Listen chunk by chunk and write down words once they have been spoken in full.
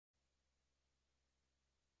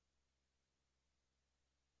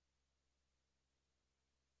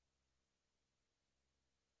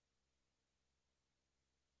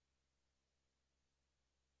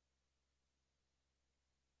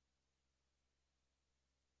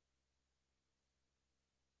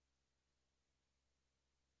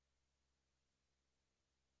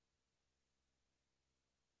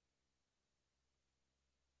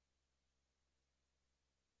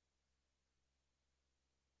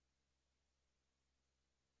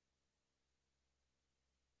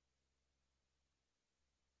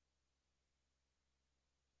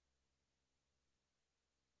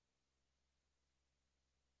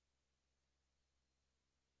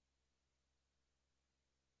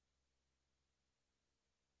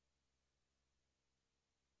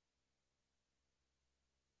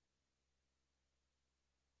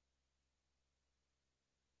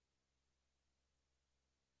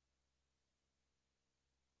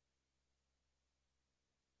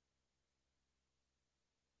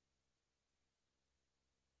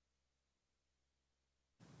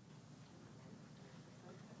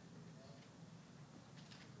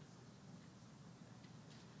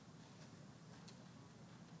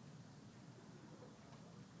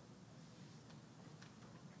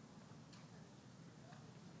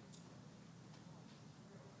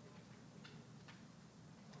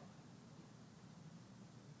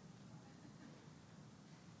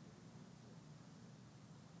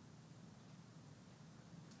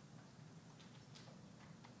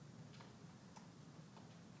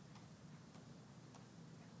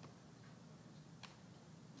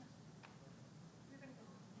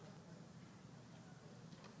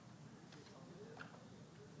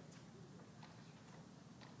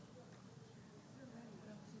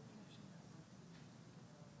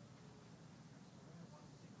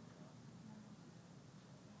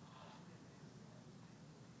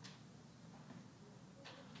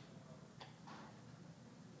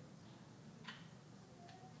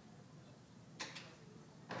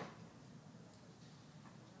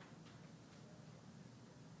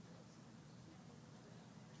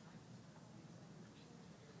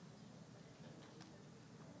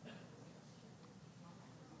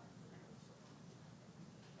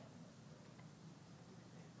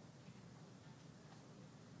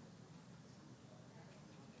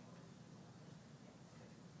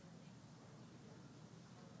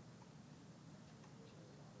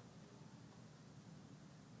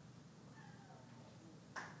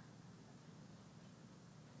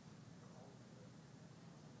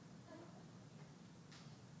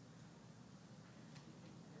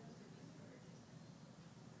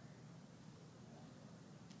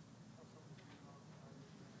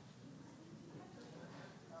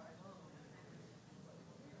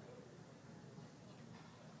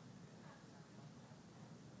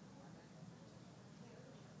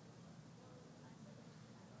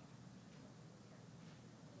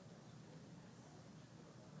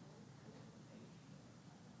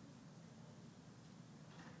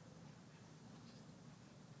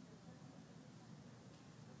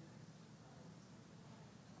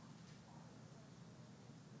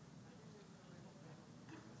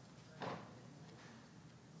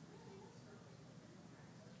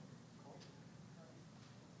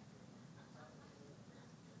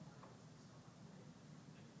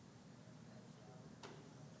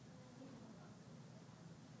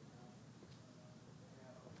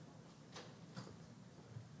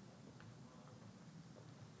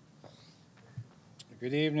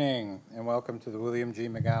Good evening, and welcome to the William G.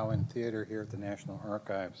 McGowan Theater here at the National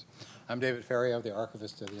Archives. I'm David Ferriero, the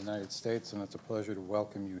Archivist of the United States, and it's a pleasure to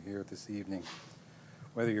welcome you here this evening.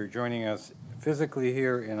 Whether you're joining us physically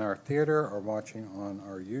here in our theater or watching on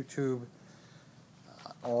our YouTube,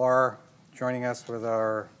 or joining us with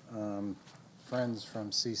our friends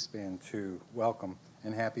from C-SPAN 2, welcome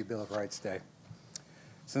and happy Bill of Rights Day.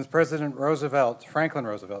 Since President Franklin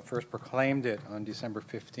Roosevelt, first proclaimed it on December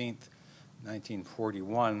 15th,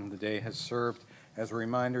 1941, the day has served as a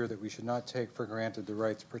reminder that we should not take for granted the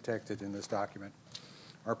rights protected in this document.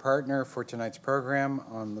 Our partner for tonight's program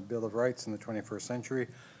on the Bill of Rights in the 21st century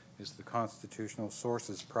is the Constitutional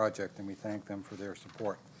Sources Project, and we thank them for their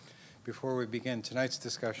support. Before we begin tonight's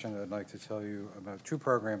discussion, I'd like to tell you about two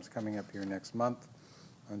programs coming up here next month.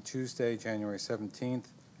 On Tuesday, January 17th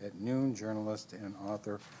at noon, journalist and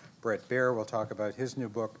author Bret Baier will talk about his new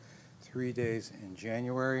book, 3 Days in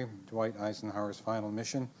January, Dwight Eisenhower's Final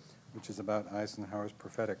Mission, which is about Eisenhower's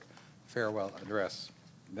prophetic farewell address.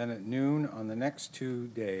 Then at noon on the next 2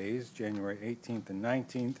 days, January 18th and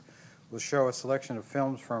 19th, we'll show a selection of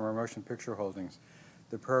films from our motion picture holdings.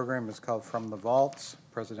 The program is called From the Vaults,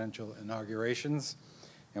 Presidential Inaugurations,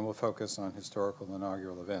 and will focus on historical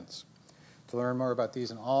inaugural events. To learn more about these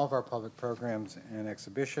and all of our public programs and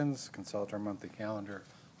exhibitions, consult our monthly calendar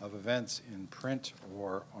of events in print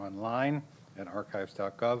or online at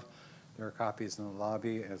archives.gov. There are copies in the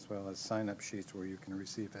lobby as well as sign-up sheets where you can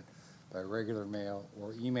receive it by regular mail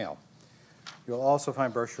or email. You'll also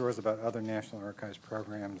find brochures about other National Archives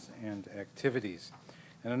programs and activities.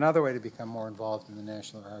 And another way to become more involved in the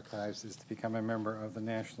National Archives is to become a member of the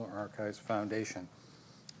National Archives Foundation.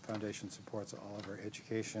 The Foundation supports all of our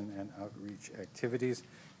education and outreach activities,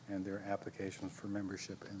 and there are applications for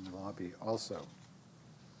membership in the lobby also.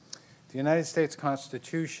 The United States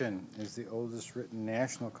Constitution is the oldest written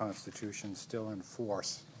national constitution still in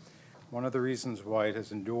force. One of the reasons why it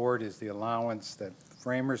has endured is the allowance that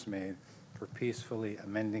framers made for peacefully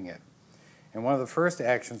amending it. And one of the first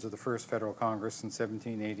actions of the first Federal Congress in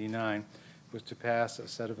 1789 was to pass a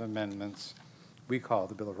set of amendments we call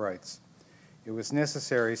the Bill of Rights. It was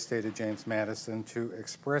necessary, stated James Madison, to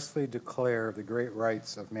expressly declare the great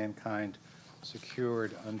rights of mankind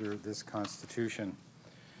secured under this Constitution.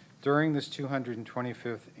 During this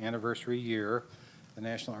 225th anniversary year, the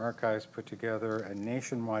National Archives put together a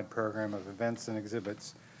nationwide program of events and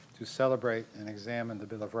exhibits to celebrate and examine the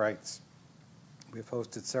Bill of Rights. We've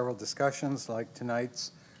hosted several discussions like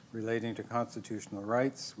tonight's relating to constitutional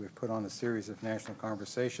rights. We've put on a series of national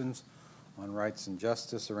conversations on rights and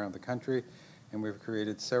justice around the country, and we've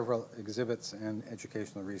created several exhibits and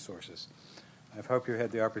educational resources. I hope you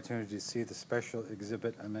had the opportunity to see the special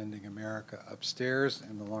exhibit Amending America upstairs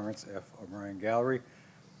in the Lawrence F. O'Brien Gallery.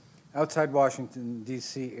 Outside Washington,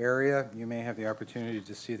 D.C. area, you may have the opportunity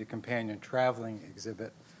to see the companion traveling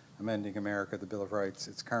exhibit Amending America, the Bill of Rights.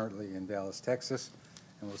 It's currently in Dallas, Texas,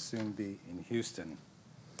 and will soon be in Houston.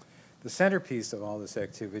 The centerpiece of all this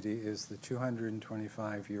activity is the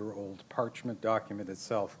 225-year-old parchment document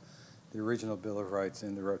itself, the original Bill of Rights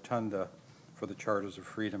in the rotunda for the Charters of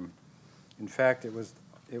Freedom. In fact, it was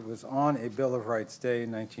on a Bill of Rights Day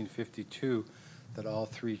in 1952 that all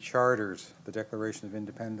three charters, the Declaration of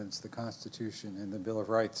Independence, the Constitution, and the Bill of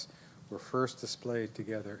Rights, were first displayed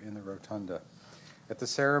together in the rotunda. At the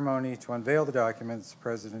ceremony to unveil the documents,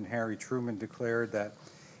 President Harry Truman declared that,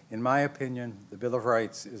 in my opinion, the Bill of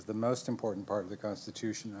Rights is the most important part of the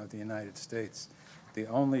Constitution of the United States, the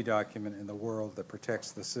only document in the world that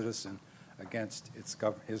protects the citizen against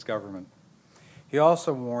his government. He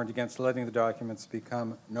also warned against letting the documents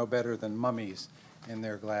become no better than mummies in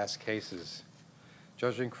their glass cases.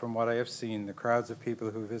 Judging from what I have seen, the crowds of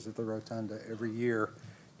people who visit the rotunda every year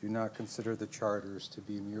do not consider the charters to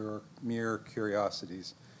be mere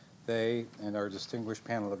curiosities. They, and our distinguished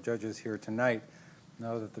panel of judges here tonight,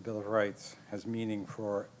 know that the Bill of Rights has meaning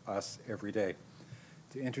for us every day.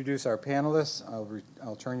 To introduce our panelists,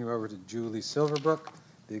 I'll turn you over to Julie Silverbrook,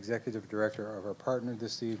 the Executive Director of our partner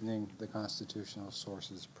this evening, the Constitutional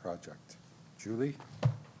Sources Project. Julie?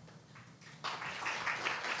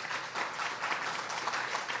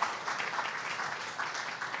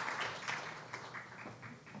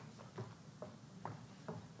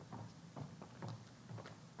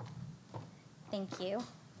 Thank you.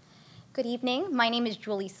 Good evening. My name is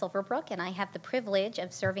Julie Silverbrook, and I have the privilege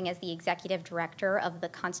of serving as the Executive Director of the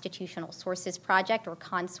Constitutional Sources Project, or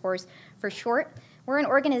ConSource for short. We're an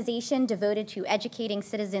organization devoted to educating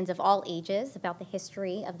citizens of all ages about the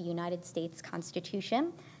history of the United States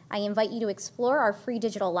Constitution. I invite you to explore our free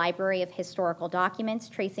digital library of historical documents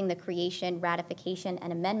tracing the creation, ratification,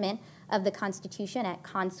 and amendment of the Constitution at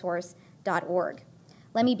consource.org.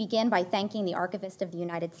 Let me begin by thanking the Archivist of the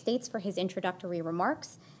United States for his introductory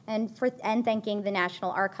remarks and thanking the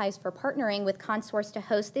National Archives for partnering with Consource to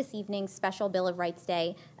host this evening's special Bill of Rights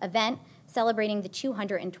Day event celebrating the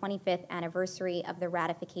 225th anniversary of the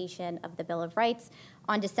ratification of the Bill of Rights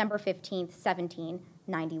on December 15,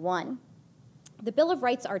 1791. The Bill of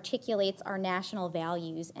Rights articulates our national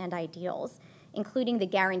values and ideals, including the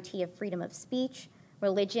guarantee of freedom of speech,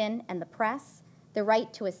 religion, and the press, the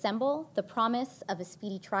right to assemble, the promise of a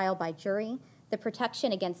speedy trial by jury, the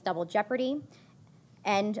protection against double jeopardy,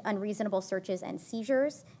 and unreasonable searches and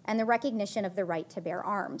seizures, and the recognition of the right to bear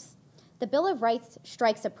arms. The Bill of Rights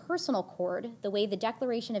strikes a personal chord the way the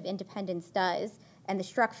Declaration of Independence does, and the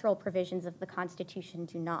structural provisions of the Constitution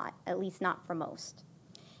do not, at least not for most.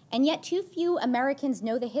 And yet too few Americans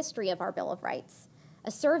know the history of our Bill of Rights. A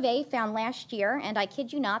survey found last year, and I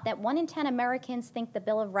kid you not, that 1 in 10 Americans think the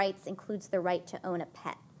Bill of Rights includes the right to own a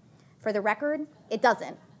pet. For the record, it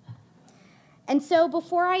doesn't. And so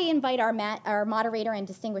before I invite our moderator and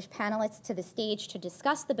distinguished panelists to the stage to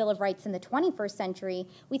discuss the Bill of Rights in the 21st century,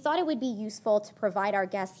 we thought it would be useful to provide our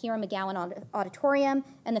guests here in McGowan Auditorium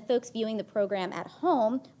and the folks viewing the program at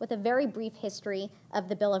home with a very brief history of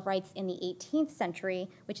the Bill of Rights in the 18th century,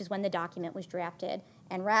 which is when the document was drafted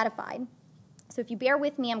and ratified. So if you bear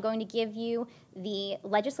with me, I'm going to give you the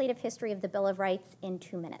legislative history of the Bill of Rights in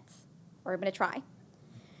 2 minutes, or I'm going to try.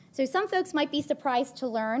 So some folks might be surprised to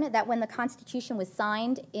learn that when the Constitution was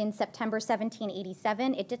signed in September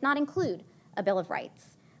 1787, it did not include a Bill of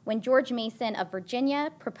Rights. When George Mason of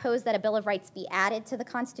Virginia proposed that a Bill of Rights be added to the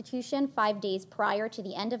Constitution 5 days prior to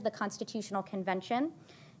the end of the Constitutional Convention,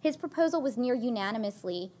 his proposal was near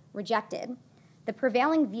unanimously rejected. The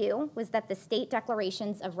prevailing view was that the state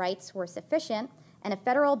declarations of rights were sufficient, and a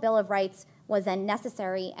federal Bill of Rights was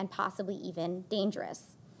unnecessary and possibly even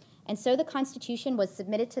dangerous. And so the Constitution was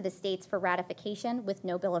submitted to the states for ratification with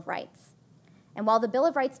no Bill of Rights. And while the Bill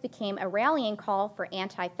of Rights became a rallying call for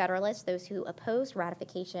anti-federalists, those who opposed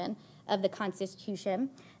ratification of the Constitution,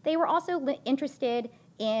 they were also interested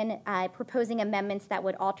in proposing amendments that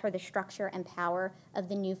would alter the structure and power of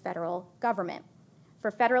the new federal government. For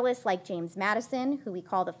Federalists like James Madison, who we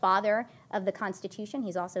call the father of the Constitution,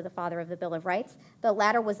 he's also the father of the Bill of Rights, the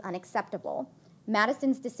latter was unacceptable.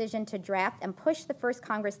 Madison's decision to draft and push the first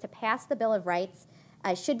Congress to pass the Bill of Rights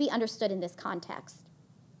should be understood in this context.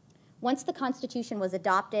 Once the Constitution was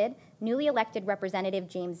adopted, newly elected Representative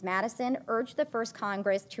James Madison urged the first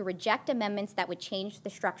Congress to reject amendments that would change the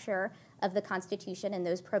structure of the Constitution, and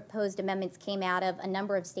those proposed amendments came out of a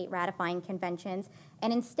number of state ratifying conventions,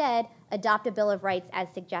 and instead adopt a Bill of Rights as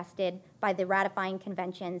suggested by the ratifying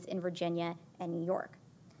conventions in Virginia and New York.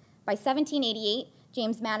 By 1788,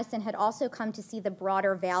 James Madison had also come to see the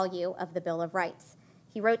broader value of the Bill of Rights.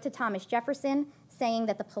 He wrote to Thomas Jefferson saying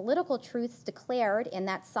that the political truths declared in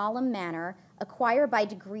that solemn manner acquire by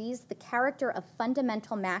degrees the character of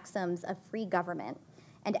fundamental maxims of free government,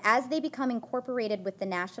 and as they become incorporated with the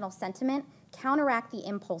national sentiment, counteract the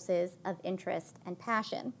impulses of interest and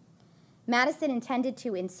passion. Madison intended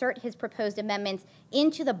to insert his proposed amendments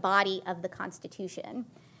into the body of the Constitution.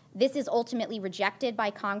 This is ultimately rejected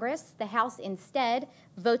by Congress. The House instead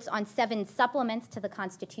votes on 7 supplements to the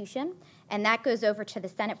Constitution, and that goes over to the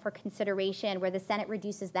Senate for consideration, where the Senate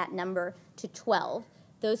reduces that number to 12.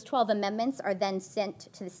 Those 12 amendments are then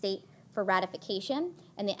sent to the state for ratification,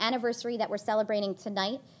 and the anniversary that we're celebrating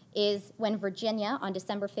tonight is when Virginia, on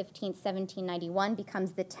December 15, 1791,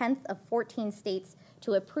 becomes the 10th of 14 states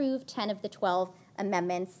to approve 10 of the 12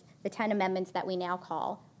 amendments, the 10 amendments that we now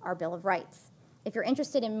call our Bill of Rights. If you're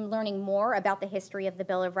interested in learning more about the history of the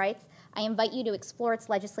Bill of Rights, I invite you to explore its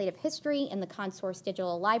legislative history in the Consource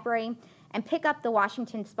Digital Library and pick up the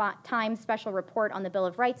Washington Times special report on the Bill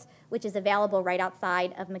of Rights, which is available right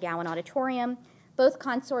outside of McGowan Auditorium. Both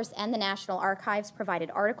Consource and the National Archives provided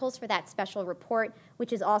articles for that special report,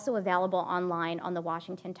 which is also available online on the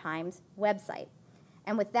Washington Times website.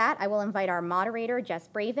 And with that, I will invite our moderator, Jess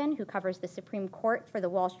Bravin, who covers the Supreme Court for the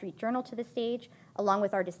Wall Street Journal, to the stage, along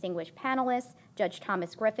with our distinguished panelists, Judge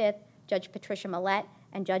Thomas Griffith, Judge Patricia Millett,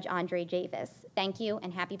 and Judge Andre Davis. Thank you,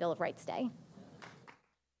 and happy Bill of Rights Day.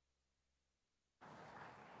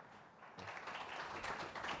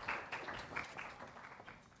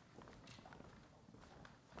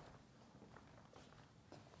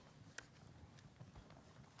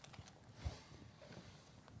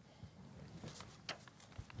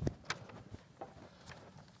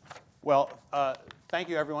 Well, thank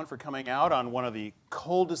you everyone for coming out on one of the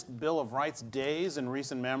coldest Bill of Rights days in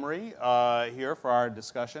recent memory here for our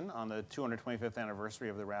discussion on the 225th anniversary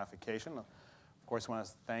of the ratification. Of course, I want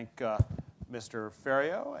to thank Mr.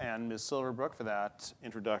 Ferriero and Ms. Silverbrook for that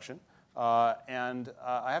introduction. And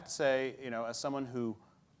I have to say, as someone who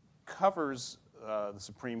covers the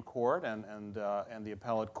Supreme Court and the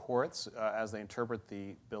appellate courts as they interpret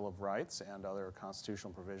the Bill of Rights and other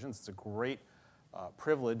constitutional provisions, it's a great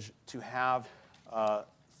privilege to have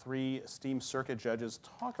three esteemed circuit judges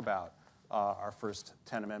talk about our first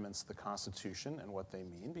 10 amendments to the Constitution and what they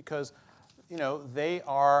mean, because they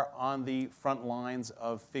are on the front lines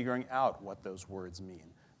of figuring out what those words mean.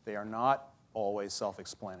 They are not always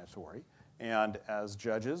self-explanatory, and as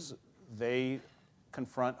judges, they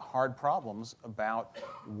confront hard problems about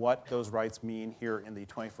what those rights mean here in the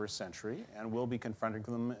 21st century, and we'll be confronting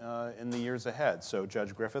them in the years ahead. So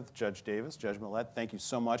Judge Griffith, Judge Davis, Judge Millett, thank you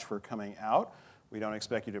so much for coming out. We don't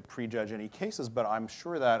expect you to prejudge any cases, but I'm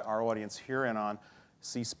sure that our audience here and on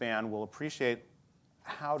C-SPAN will appreciate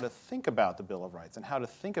how to think about the Bill of Rights and how to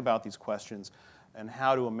think about these questions and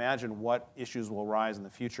how to imagine what issues will arise in the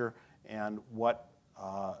future and what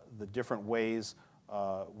the different ways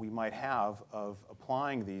we might have of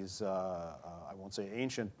applying these, I won't say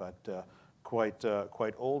ancient, but quite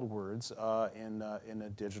old words in a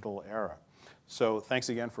digital era. So thanks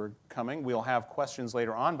again for coming. We'll have questions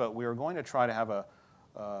later on, but we are going to try to have a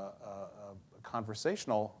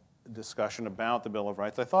conversational discussion about the Bill of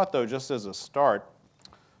Rights. I thought, though, just as a start,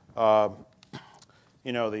 the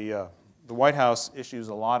White House issues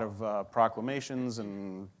a lot of proclamations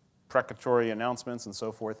and precatory announcements and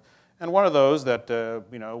so forth. And one of those that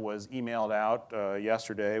was emailed out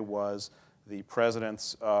yesterday was the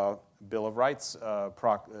President's Bill of Rights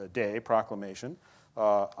Day proclamation.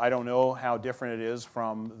 I don't know how different it is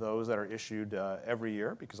from those that are issued every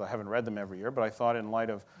year, because I haven't read them every year, but I thought in light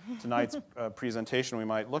of tonight's presentation we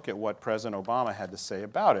might look at what President Obama had to say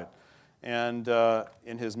about it. And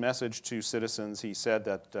in his message to citizens, he said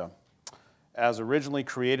that as originally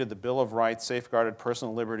created, the Bill of Rights safeguarded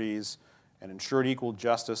personal liberties and ensured equal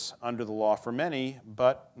justice under the law for many,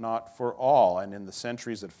 but not for all. And in the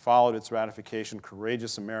centuries that followed its ratification,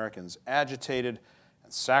 courageous Americans agitated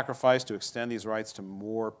and sacrificed to extend these rights to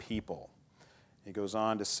more people. He goes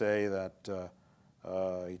on to say that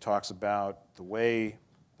he talks about the way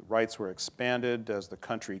the rights were expanded as the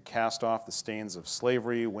country cast off the stains of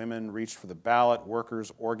slavery, women reached for the ballot,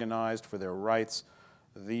 workers organized for their rights.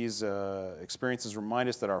 These experiences remind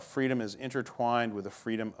us that our freedom is intertwined with the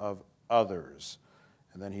freedom of others.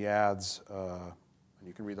 And then he adds, and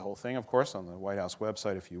you can read the whole thing, of course, on the White House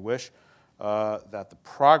website if you wish, that the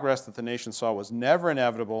progress that the nation saw was never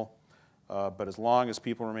inevitable, but as long as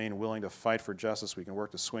people remain willing to fight for justice, we can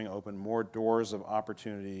work to swing open more doors of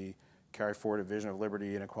opportunity, carry forward a vision of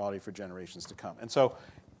liberty and equality for generations to come. And so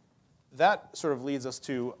that sort of leads us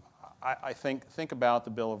to, I think about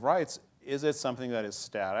the Bill of Rights. Is it something that is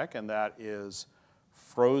static and that is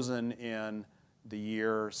frozen in the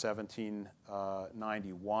year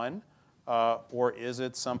 1791, or is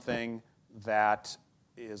it something that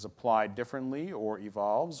is applied differently or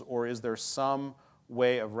evolves, or is there some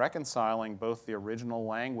way of reconciling both the original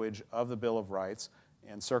language of the Bill of Rights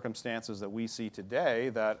and circumstances that we see today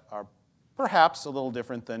that are perhaps a little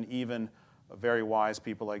different than even very wise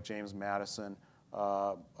people like James Madison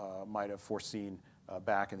might have foreseen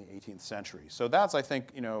back in the 18th century? So that's, I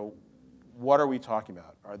think, what are we talking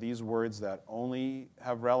about? Are these words that only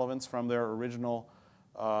have relevance from their original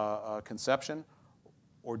conception,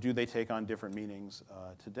 or do they take on different meanings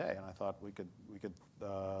today? And I thought we could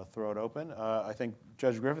throw it open. I think,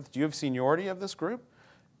 Judge Griffith, do you have seniority of this group?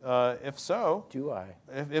 If so, do I?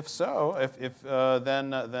 If so,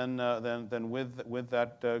 then with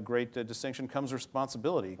that great distinction comes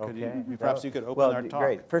responsibility. Okay. Perhaps you could open our talk.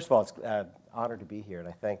 Great. First of all, it's an honor to be here, and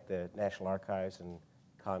I thank the National Archives and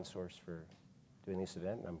Consource for doing this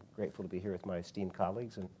event. I'm grateful to be here with my esteemed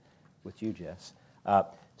colleagues and with you, Jess.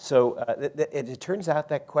 It turns out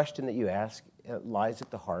that question that you ask lies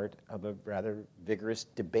at the heart of a rather vigorous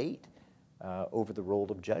debate over the role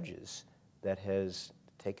of judges that has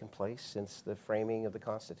taken place since the framing of the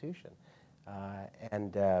Constitution.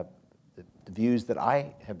 The views that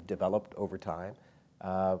I have developed over time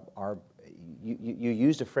are, you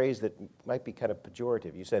used a phrase that might be kind of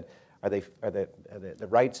pejorative. You said, are the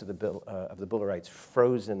rights of the Bill of Rights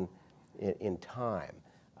frozen in time?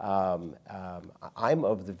 I'm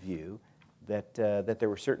of the view that there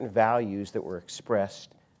were certain values that were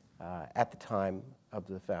expressed at the time of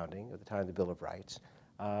the founding, at the time of the Bill of Rights,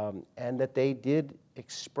 and that they did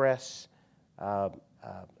express a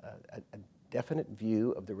definite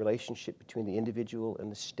view of the relationship between the individual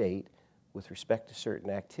and the state with respect to certain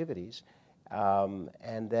activities,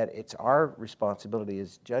 and that it's our responsibility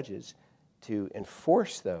as judges to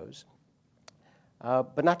enforce those,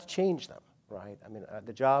 but not to change them, right? I mean,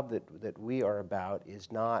 the job that we are about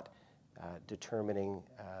is not determining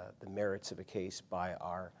the merits of a case by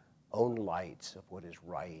our own lights of what is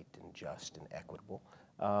right and just and equitable,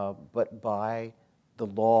 but by the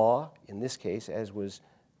law, in this case, as was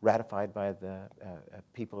ratified by the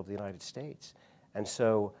people of the United States. And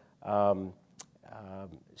so, I'm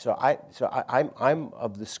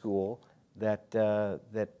of the school that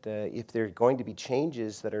if there are going to be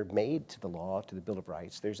changes that are made to the law, to the Bill of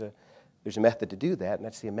Rights, there's a method to do that, and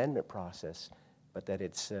that's the amendment process. But that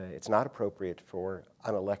it's not appropriate for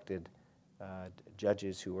unelected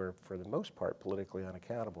judges who are, for the most part, politically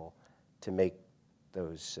unaccountable, to make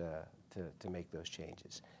those to make those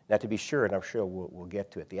changes. Now, to be sure, and I'm sure we'll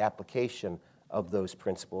get to it, the application of those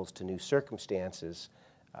principles to new circumstances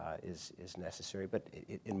is necessary. But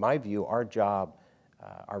in my view, our job,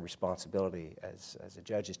 our responsibility as a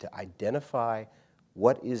judge is to identify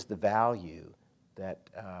what is the value that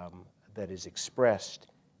is expressed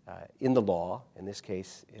in the law, in this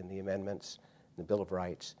case, in the amendments, in the Bill of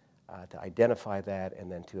Rights, to identify that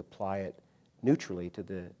and then to apply it neutrally to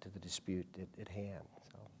the dispute at hand.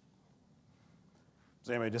 So. Does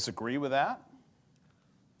anybody disagree with that?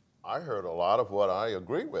 I heard a lot of what I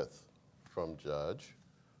agree with from Judge,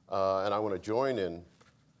 and I want to join in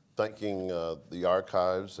thanking the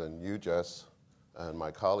archives and you, Jess, and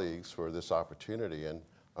my colleagues for this opportunity, and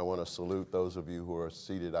I want to salute those of you who are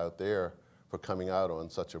seated out there for coming out on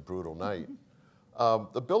such a brutal night.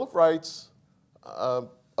 The Bill of Rights,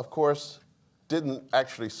 of course, didn't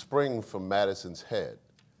actually spring from Madison's head.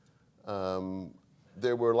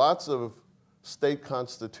 There were lots of state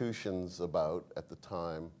constitutions about at the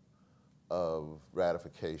time of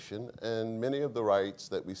ratification, and many of the rights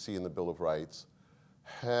that we see in the Bill of Rights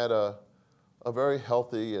had a very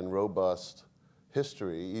healthy and robust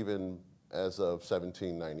history, even as of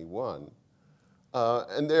 1791.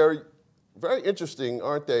 And they're very interesting,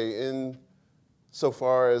 aren't they, in so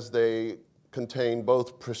far as they contain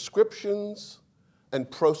both prescriptions and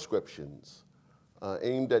proscriptions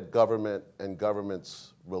aimed at government and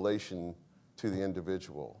government's relation to the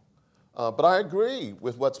individual. But I agree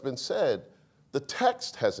with what's been said. The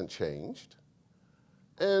text hasn't changed.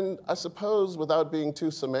 And I suppose, without being too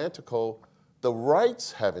semantical, the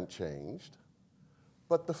rights haven't changed,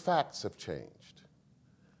 but the facts have changed.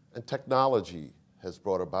 And technology has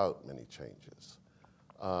brought about many changes.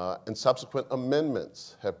 And subsequent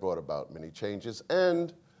amendments have brought about many changes.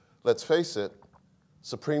 And, let's face it,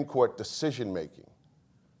 Supreme Court decision-making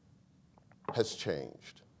has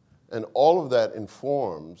changed. And all of that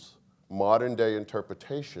informs modern-day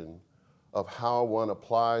interpretation of how one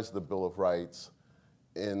applies the Bill of Rights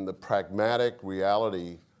in the pragmatic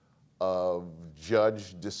reality of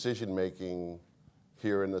judge decision-making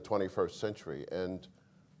here in the 21st century. And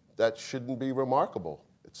that shouldn't be remarkable,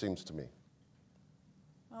 it seems to me.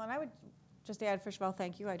 Well, and I would just add, first of all,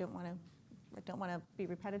 thank you. I don't want to be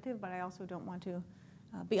repetitive, but I also don't want to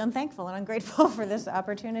be unthankful and ungrateful for this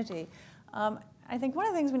opportunity. I think one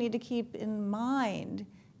of the things we need to keep in mind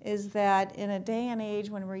is that in a day and age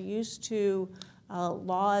when we're used to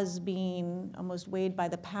laws being almost weighed by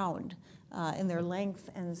the pound in their length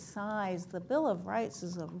and size, the Bill of Rights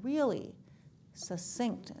is a really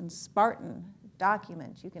succinct and Spartan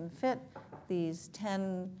document. You can fit these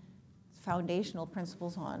 10 foundational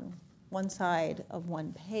principles on one side of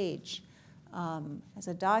one page. As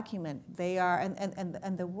a document, they are,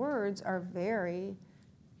 and the words are very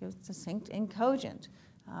succinct and cogent.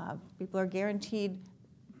 People are guaranteed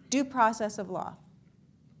due process of law.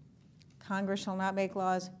 Congress shall not make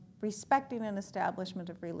laws respecting an establishment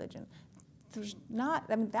of religion. There's not,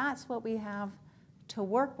 I mean, that's what we have to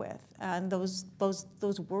work with. And those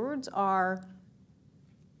words are,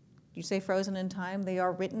 you say frozen in time, they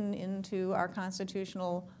are written into our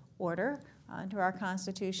constitutional order, into our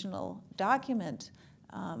constitutional document.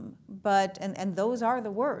 And those are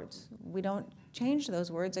the words. We don't change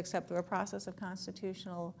those words except through a process of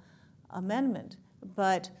constitutional amendment.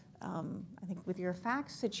 But I think with your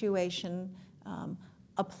fact situation,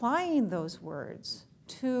 applying those words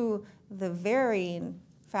to the varying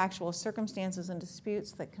factual circumstances and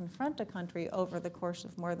disputes that confront a country over the course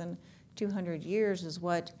of more than 200 years is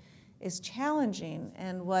what is challenging,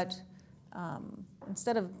 and what,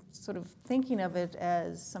 instead of sort of thinking of it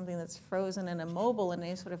as something that's frozen and immobile in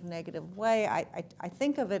any sort of negative way, I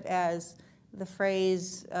think of it as the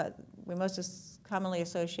phrase we most commonly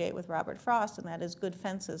associate with Robert Frost, and that is good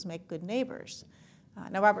fences make good neighbors.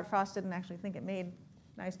 Now, Robert Frost didn't actually think it made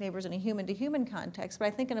nice neighbors in a human-to-human context, but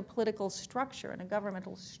I think in a political structure, in a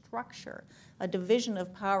governmental structure, a division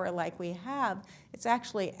of power like we have, it's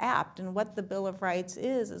actually apt. And what the Bill of Rights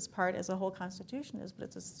is as a whole Constitution is, but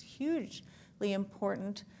it's a hugely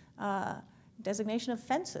important designation of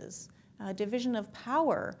fences. division of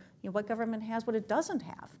power, what government has, what it doesn't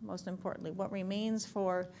have, most importantly, what remains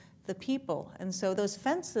for the people. And so those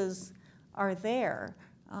fences are there,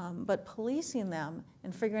 but policing them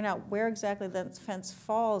and figuring out where exactly that fence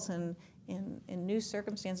falls in new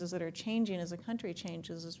circumstances that are changing as the country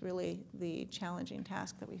changes is really the challenging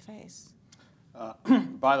task that we face.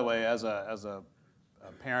 By the way, as a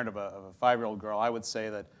parent of a 5-year-old girl, I would say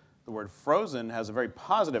that the word frozen has a very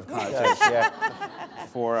positive connotation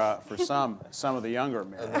for some of the younger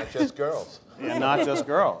men. And not just girls. And not just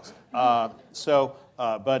girls. Well,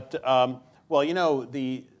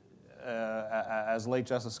 as late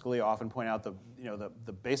Justice Scalia often pointed out,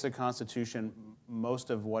 the basic Constitution, most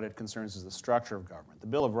of what it concerns is the structure of government. The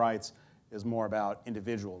Bill of Rights is more about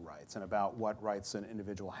individual rights and about what rights an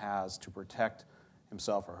individual has to protect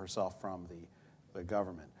himself or herself from the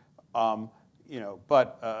government.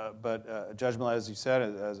 Judge Millett, as you said,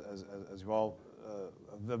 as you all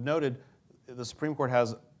have noted, the Supreme Court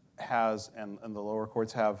has and the lower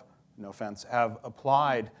courts have, no offense, have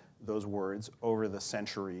applied those words over the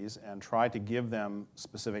centuries and tried to give them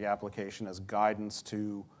specific application as guidance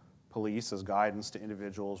to police, as guidance to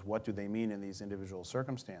individuals. What do they mean in these individual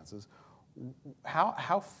circumstances?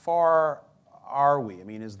 How far are we? I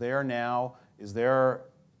mean, is there an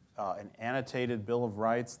annotated Bill of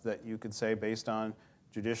Rights that you could say, based on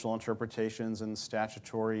judicial interpretations and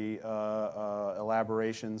statutory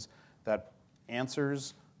elaborations, that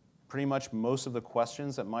answers pretty much most of the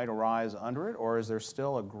questions that might arise under it? Or is there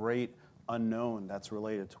still a great unknown that's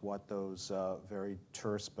related to what those very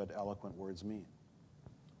terse but eloquent words mean?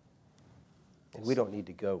 And we don't need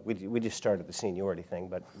to go. We just started the seniority thing,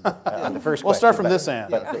 but on the first We'll question, start from this end.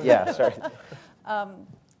 Yeah, sorry.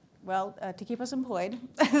 Well, to keep us employed,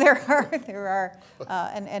 there are,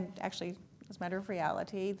 and actually, as a matter of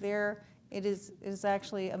reality, it is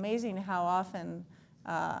actually amazing how often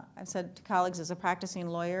I've said to colleagues, as a practicing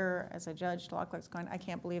lawyer, as a judge, law clerks, going, I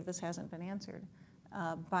can't believe this hasn't been answered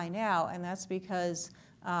by now, and that's because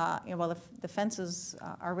while the fences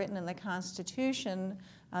are written in the Constitution,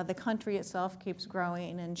 the country itself keeps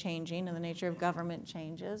growing and changing, and the nature of government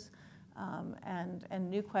changes. And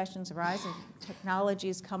new questions arise, and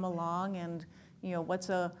technologies come along, and what's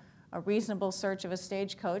a reasonable search of a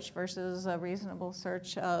stagecoach versus a reasonable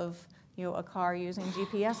search of a car using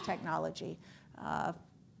GPS technology.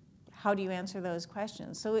 How do you answer those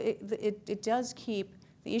questions? So it does keep,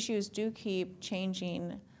 the issues do keep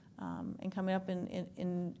changing and coming up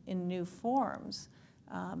in new forms.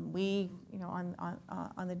 We,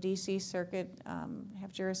 on the DC circuit,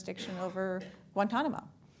 have jurisdiction over Guantanamo.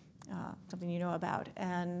 Something you know about,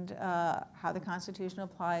 and how the Constitution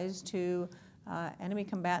applies to enemy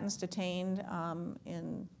combatants detained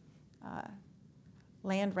in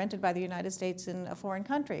land rented by the United States in a foreign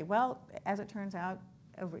country. Well, as it turns out,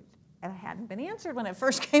 it hadn't been answered when it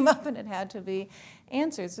first came up, and it had to be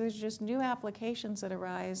answered. So there's just new applications that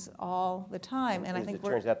arise all the time. And I think it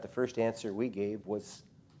turns out the first answer we gave was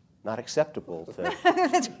not acceptable to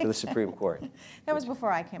the Supreme Court. That was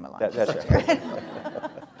before I came along. That's right.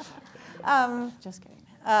 Just kidding.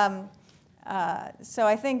 So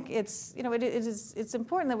I think it's it's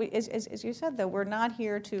important that we, as you said, though, we're not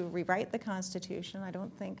here to rewrite the Constitution. I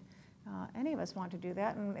don't think any of us want to do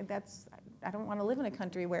that, and I don't want to live in a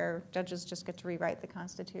country where judges just get to rewrite the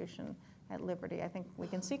Constitution at liberty. I think we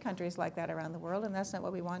can see countries like that around the world, and that's not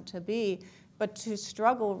what we want to be. But to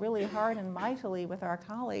struggle really hard and mightily with our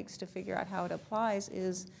colleagues to figure out how it applies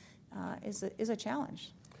is a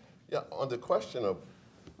challenge. Yeah, on the question of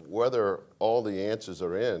whether all the answers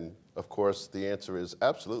are in, of course, the answer is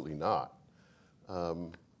absolutely not.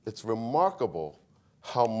 It's remarkable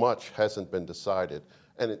how much hasn't been decided.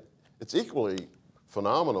 And it's equally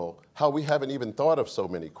phenomenal how we haven't even thought of so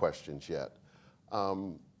many questions yet.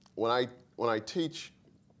 When I teach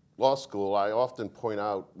law school, I often point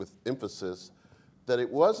out with emphasis that it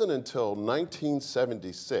wasn't until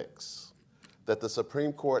 1976 that the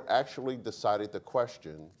Supreme Court actually decided the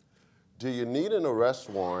question, do you need an arrest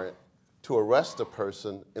warrant to arrest a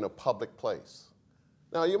person in a public place?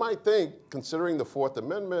 Now, you might think, considering the Fourth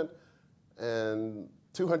Amendment and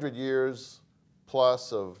 200 years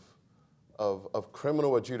plus of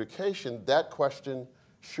criminal adjudication, that question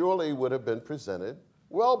surely would have been presented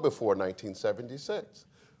well before 1976.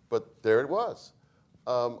 But there it was.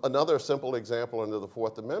 Another simple example under the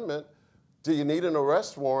Fourth Amendment, do you need an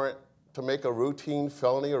arrest warrant to make a routine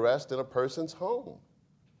felony arrest in a person's home?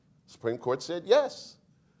 Supreme Court said yes,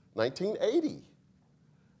 1980.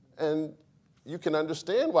 And you can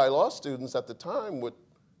understand why law students at the time would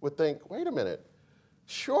think, wait a minute,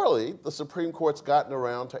 surely the Supreme Court's gotten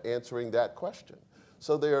around to answering that question.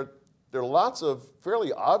 So there there are lots of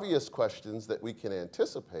fairly obvious questions that we can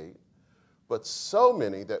anticipate, but so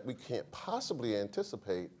many that we can't possibly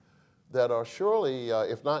anticipate that are surely,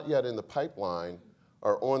 if not yet in the pipeline,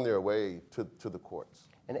 are on their way to the courts.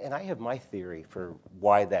 And I have my theory for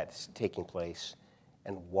why that's taking place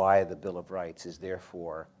and why the Bill of Rights is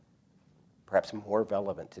therefore perhaps more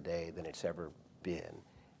relevant today than it's ever been.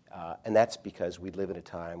 And that's because we live in a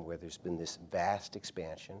time where there's been this vast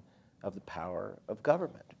expansion of the power of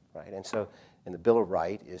government, right? And so, and the Bill of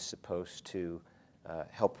Rights is supposed to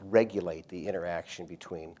help regulate the interaction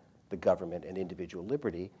between the government and individual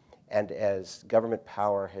liberty. And as government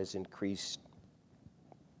power has increased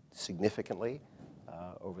significantly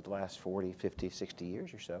over the last 40, 50, 60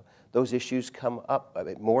 years or so, those issues come up. I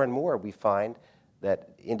mean, more and more we find that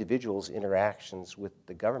individuals' interactions with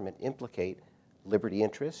the government implicate liberty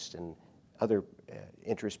interests and other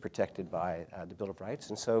interests protected by the Bill of Rights.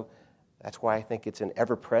 And so that's why I think it's an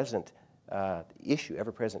ever-present issue,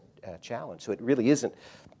 ever-present challenge. So it really isn't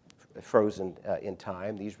frozen in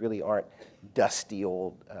time. These really aren't dusty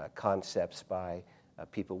old concepts by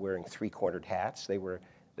people wearing three-cornered hats. They were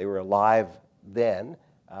alive then,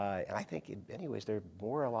 and I think in many ways they're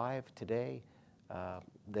more alive today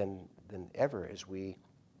than ever as we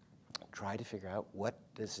try to figure out what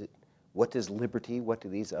does liberty, what do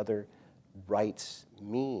these other rights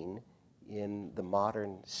mean in the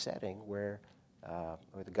modern setting where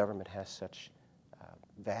the government has such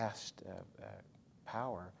vast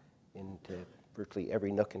power into virtually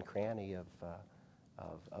every nook and cranny of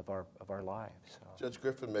our lives. So. Judge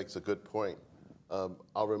Griffin makes a good point.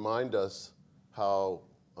 I'll remind us how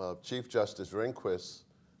Chief Justice Rehnquist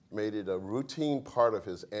made it a routine part of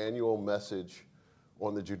his annual message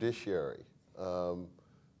on the judiciary,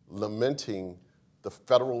 lamenting the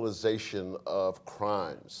federalization of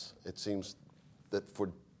crimes. It seems that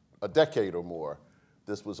for a decade or more,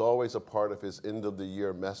 this was always a part of his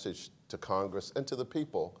end-of-the-year message to Congress and to the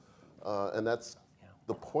people, and that's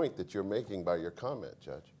the point that you're making by your comment,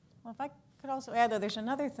 Judge. Well, if I could also add, though, there's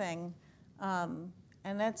another thing, and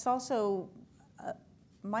that's also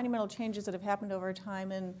monumental changes that have happened over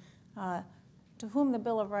time and to whom the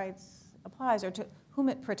Bill of Rights applies or to whom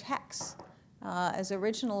it protects. As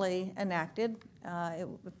originally enacted,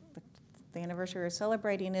 the anniversary we're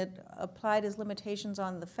celebrating, it applied as limitations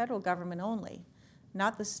on the federal government only,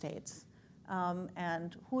 not the states.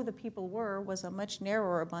 And who the people were was a much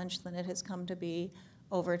narrower bunch than it has come to be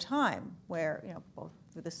over time, where, you know, both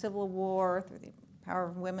through the Civil War, through the power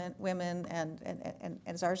of women and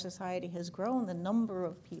as our society has grown, the number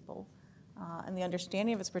of people and the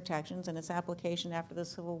understanding of its protections and its application after the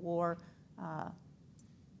Civil War,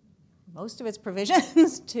 most of its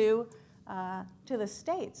provisions to the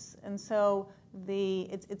states. And so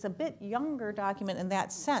it's a bit younger document in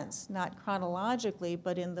that sense, not chronologically,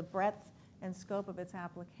 but in the breadth and scope of its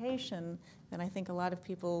application than I think a lot of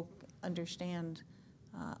people understand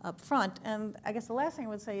up front. And I guess the last thing I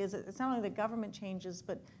would say is it's not only the government changes,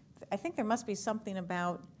 but I think there must be something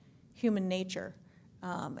about human nature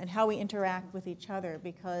and how we interact with each other,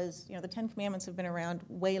 because, you know, the Ten Commandments have been around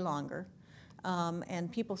way longer,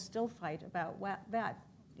 and people still fight about what that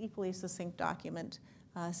equally succinct document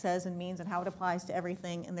says and means and how it applies to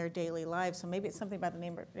everything in their daily lives. So maybe it's something about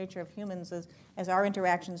the nature of humans. As our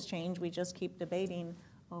interactions change, we just keep debating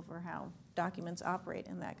over how documents operate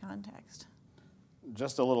in that context.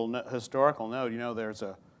 Just a little historical note, you know, there's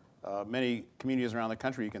many communities around the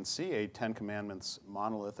country, you can see a Ten Commandments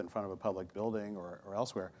monolith in front of a public building or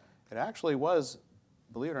elsewhere. It actually was,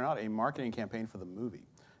 believe it or not, a marketing campaign for the movie.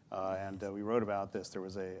 And we wrote about this. There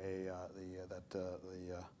was the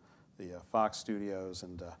Fox Studios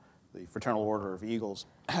and the Fraternal Order of Eagles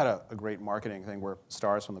had a great marketing thing where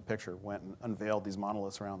stars from the picture went and unveiled these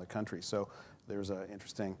monoliths around the country. So there's an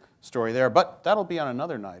interesting story there. But that'll be on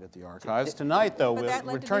another night at the archives. Tonight, though, but that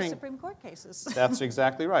we're led to turning. these Supreme Court cases. That's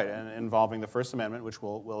exactly right, and involving the First Amendment, which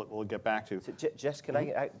we'll get back to. So, Jess, can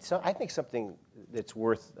I think something that's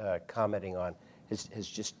worth commenting on has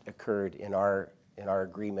just occurred in our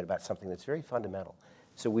agreement about something that's very fundamental.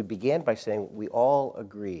 So we began by saying we all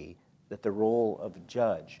agree that the role of a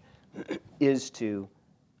judge is to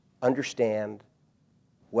understand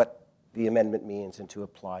what the amendment means and to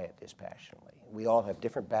apply it dispassionately. We all have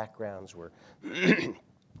different backgrounds. We're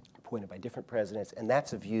appointed by different presidents, and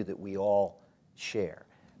that's a view that we all share.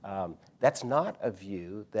 That's not a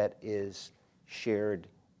view that is shared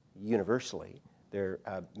universally. There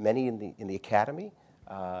are many in the academy,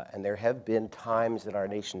 and there have been times in our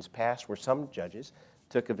nation's past where some judges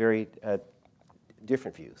took a very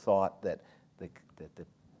different view, thought that the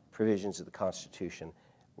provisions of the Constitution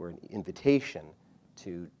were an invitation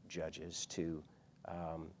to judges to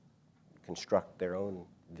construct their own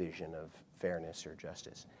vision of fairness or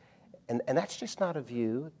justice. And that's just not a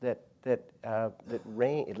view that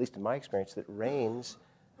reign, at least in my experience, that reigns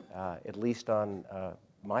at least on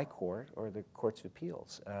my court or the courts of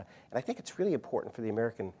appeals. And I think it's really important for the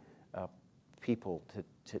American people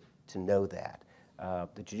to know that.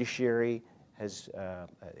 The judiciary has,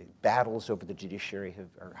 battles over the judiciary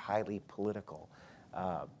are highly political.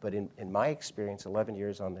 But in my experience, 11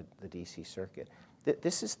 years on the D.C. Circuit,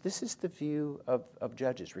 this is the view of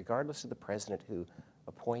judges, regardless of the president who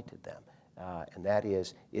appointed them. And that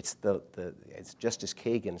is, it's Justice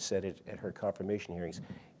Kagan said it at her confirmation hearings,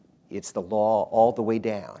 it's the law all the way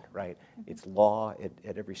down, right? It's law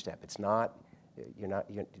at every step. It's not,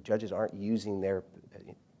 judges aren't using their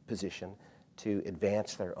position to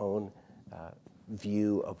advance their own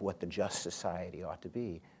view of what the just society ought to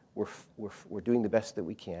be. We're doing the best that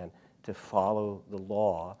we can to follow the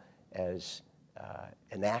law as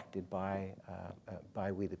enacted by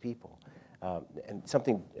we the people. And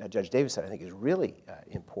something Judge Davis said I think is really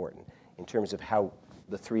important in terms of how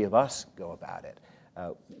the three of us go about it.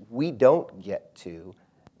 We don't get to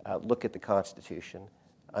look at the Constitution,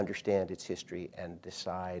 understand its history, and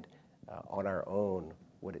decide on our own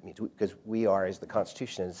what it means. Because we are, as the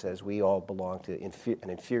Constitution says, we all belong to an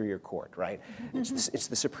inferior court, right? It's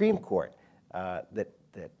the Supreme Court that's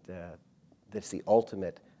the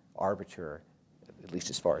ultimate arbiter, at least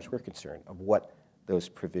as far as we're concerned, of what those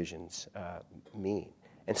provisions mean.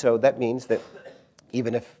 And so that means that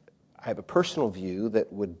even if I have a personal view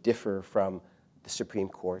that would differ from the Supreme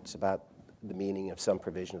Court's about the meaning of some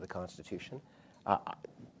provision of the Constitution,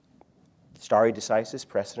 stare decisis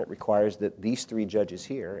precedent requires that these three judges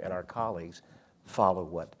here and our colleagues follow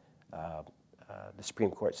what the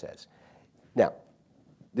Supreme Court says. Now,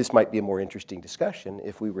 this might be a more interesting discussion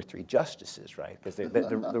if we were three justices, right? Because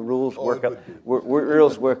the rules work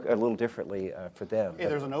rules work a little differently for them. Hey,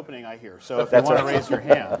 there's an opening I hear, so if you want to raise your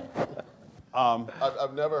hand.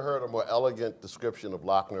 I've never heard a more elegant description of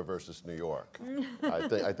Lochner versus New York.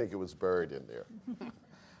 I think it was buried in there.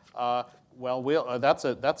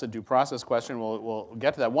 That's a due process question. We'll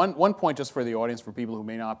get to that. One point just for the audience, for people who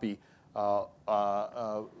may not be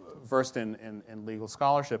versed in legal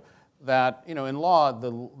scholarship, that in law,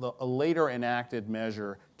 a later enacted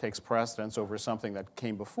measure takes precedence over something that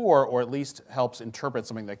came before, or at least helps interpret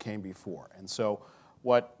something that came before. And so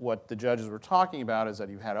what the judges were talking about is that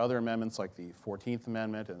you've had other amendments like the 14th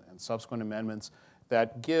Amendment and subsequent amendments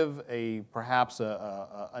that give perhaps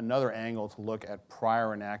another angle to look at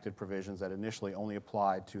prior enacted provisions that initially only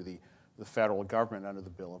applied to the federal government under the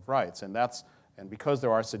Bill of Rights. And because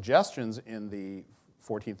there are suggestions in the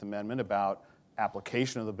 14th Amendment about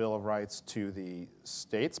application of the Bill of Rights to the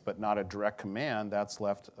states, but not a direct command, that's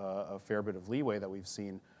left a fair bit of leeway that we've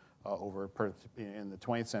seen in the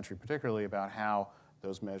 20th century, particularly about how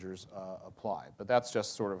those measures apply. But that's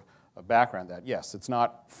just sort of a background that, yes, it's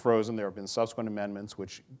not frozen. There have been subsequent amendments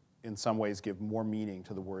which in some ways give more meaning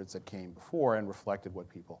to the words that came before and reflected what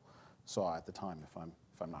people saw at the time, if I'm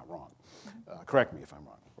not wrong. Correct me if I'm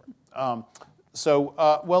wrong.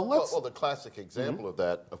 Well, the classic example of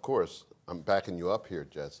that, of course, I'm backing you up here,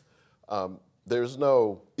 Jess. There's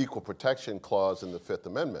no equal protection clause in the Fifth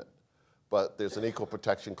Amendment, but there's an equal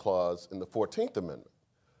protection clause in the 14th Amendment,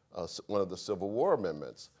 one of the Civil War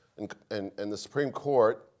amendments. And the Supreme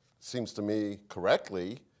Court, seems to me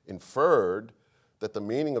correctly, inferred that the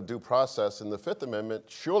meaning of due process in the Fifth Amendment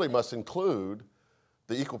surely must include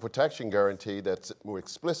the equal protection guarantee that's more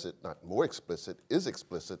explicit, not more explicit, is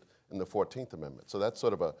explicit in the 14th Amendment. So that's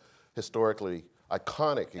sort of a historically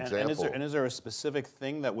iconic example. And is there a specific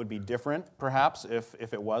thing that would be different, perhaps, if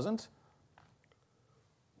it wasn't?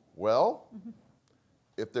 Well,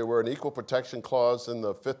 if there were an equal protection clause in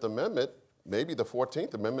the Fifth Amendment, maybe the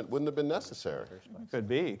 14th Amendment wouldn't have been necessary. Could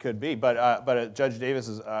be. But Judge Davis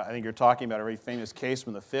is, I think you're talking about a very famous case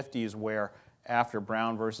from the 50s where after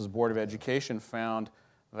Brown versus Board of Education found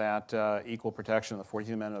that equal protection in the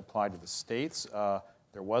 14th Amendment applied to the states,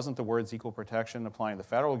 there wasn't the words equal protection applying to the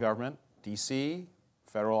federal government. D.C.,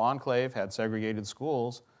 federal enclave, had segregated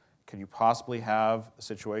schools. Could you possibly have a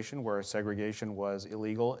situation where segregation was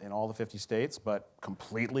illegal in all the 50 states, but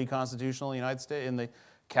completely constitutional in the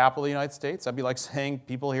capital of the United States? That'd be like saying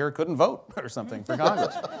people here couldn't vote or something for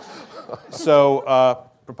Congress.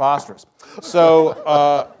 So, preposterous. So,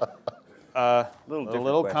 a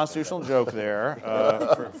little constitutional joke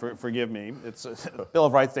there. Forgive me. Bill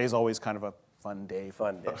of Rights Day is always kind of a fun day.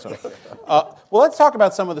 So, well, let's talk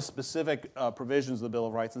about some of the specific provisions of the Bill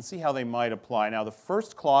of Rights and see how they might apply. Now, the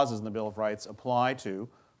first clauses in the Bill of Rights apply to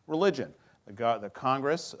religion. The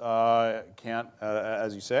Congress can't,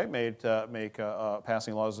 as you say, make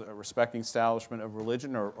passing laws respecting establishment of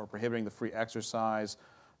religion or prohibiting the free exercise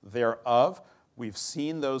thereof. We've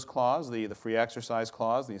seen those clauses, the free exercise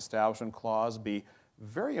clause, the establishment clause, be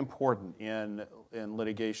very important in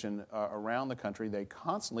litigation around the country. They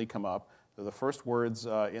constantly come up. They're the first words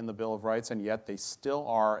in the Bill of Rights, and yet they still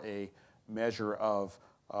are a measure of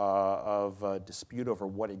dispute over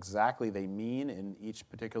what exactly they mean in each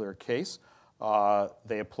particular case.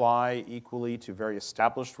 They apply equally to very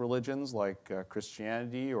established religions like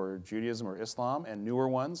Christianity or Judaism or Islam, and newer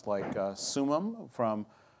ones like Sumim from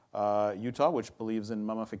Utah, which believes in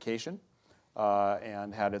mummification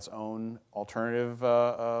and had its own alternative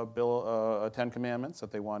bill, 10 Commandments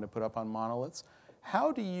that they wanted to put up on monoliths.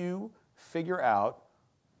 How do you figure out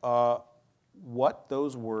what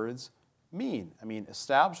those words mean? I mean,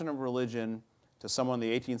 establishment of religion to someone in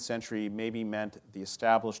the 18th century maybe meant the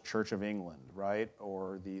established Church of England, right?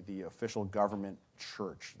 Or the official government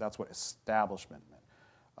church. That's what establishment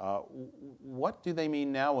meant. What do they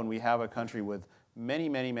mean now when we have a country with many,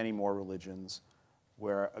 many, many more religions,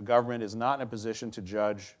 where a government is not in a position to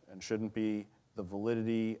judge and shouldn't be the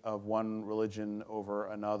validity of one religion over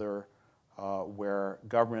another, where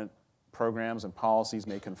government programs and policies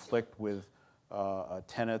may conflict with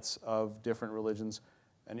tenets of different religions,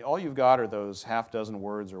 and all you've got are those half dozen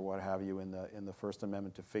words or what have you in the First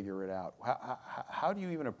Amendment to figure it out. How do you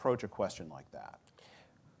even approach a question like that?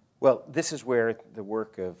 Well, this is where the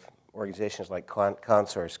work of organizations like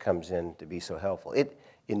Consource comes in to be so helpful.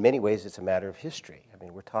 In many ways, it's a matter of history. I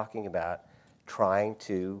mean, we're talking about trying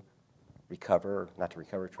to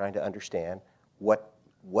trying to understand what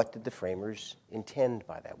did the framers intend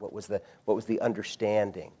by that? What was the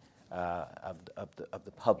understanding of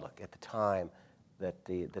the public at the time that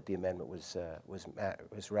the amendment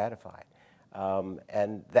was ratified?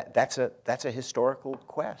 And that's a historical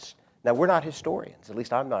quest. Now, we're not historians. At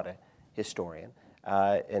least I'm not a historian.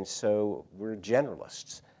 And so we're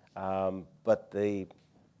generalists. But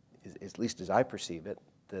at least as I perceive it,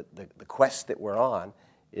 the quest that we're on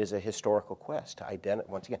is a historical quest to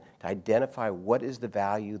identify what is the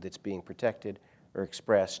value that's being protected or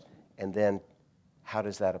expressed, and then how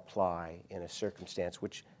does that apply in a circumstance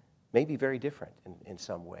which may be very different in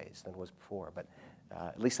some ways than was before. But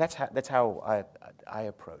at least that's how I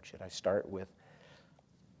approach it. I start with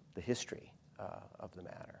the history of the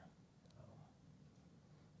matter.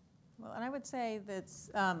 Well, and I would say that's,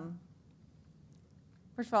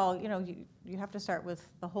 first of all, you have to start with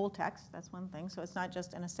the whole text. That's one thing. So it's not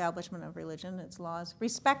just an establishment of religion. It's laws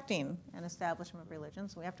respecting an establishment of religion.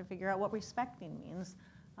 So we have to figure out what respecting means,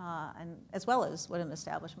 and as well as what an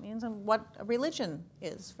establishment means and what a religion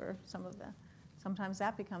is for some of the. Sometimes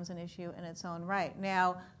that becomes an issue in its own right.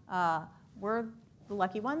 Now, we're the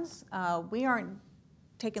lucky ones. We aren't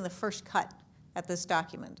taking the first cut at this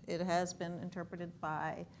document. It has been interpreted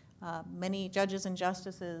by many judges and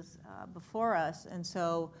justices before us, and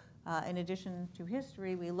so in addition to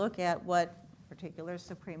history, we look at what particular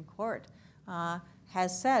Supreme Court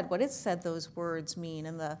has said, what it said those words mean,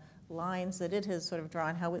 and the lines that it has sort of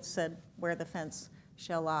drawn, how it said where the fence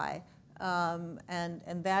shall lie.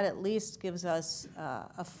 And that at least gives us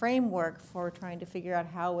a framework for trying to figure out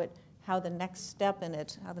how the next step in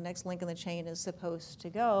it, how the next link in the chain is supposed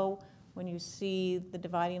to go when you see the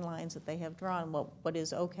dividing lines that they have drawn, what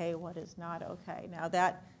is okay, what is not okay. Now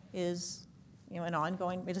that is an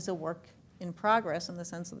ongoing, it is a work in progress in the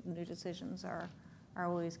sense that new decisions are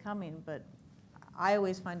always coming, but I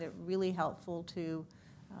always find it really helpful to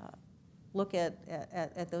look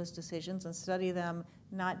at those decisions and study them,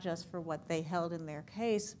 not just for what they held in their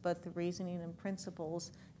case, but the reasoning and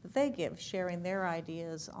principles that they give, sharing their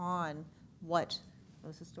ideas on what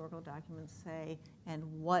those historical documents say and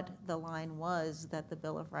what the line was that the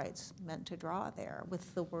Bill of Rights meant to draw there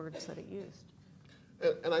with the words that it used.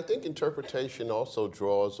 And I think interpretation also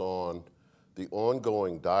draws on the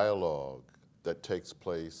ongoing dialogue that takes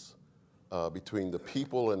place between the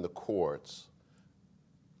people and the courts,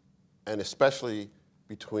 and especially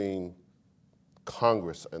between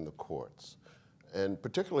Congress and the courts. And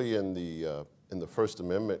particularly in the First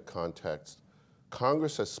Amendment context,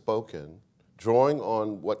 Congress has spoken, drawing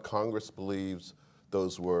on what Congress believes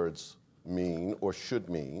those words mean or should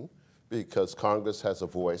mean, because Congress has a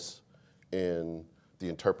voice in the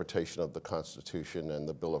interpretation of the Constitution and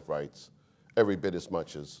the Bill of Rights every bit as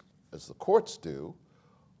much as the courts do.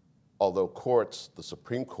 Although courts, the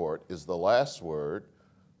Supreme Court, is the last word,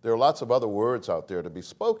 there are lots of other words out there to be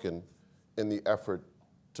spoken in the effort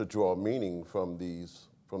to draw meaning from these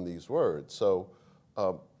words. So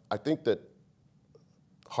I think that,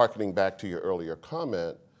 hearkening back to your earlier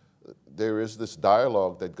comment, there is this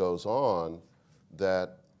dialogue that goes on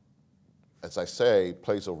that, as I say,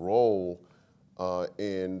 plays a role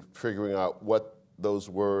in figuring out what those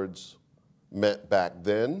words meant back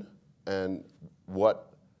then and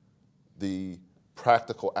what the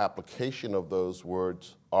practical application of those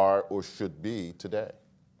words are or should be today.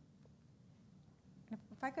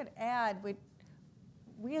 If I could add,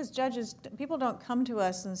 we as judges, people don't come to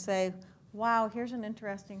us and say, wow, here's an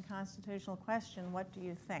interesting constitutional question, what do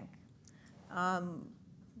you think?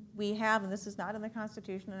 We have, and this is not in the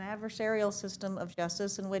Constitution, an adversarial system of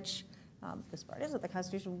justice in which, this part isn't the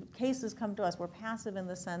Constitution, cases come to us. We're passive in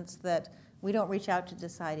the sense that we don't reach out to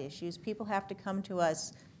decide issues. People have to come to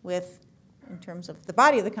us with, in terms of the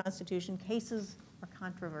body of the Constitution, cases or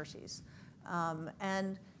controversies.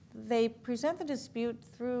 And they present the dispute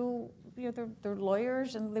through their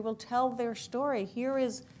lawyers, and they will tell their story. Here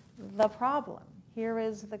is the problem. Here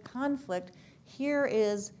is the conflict. Here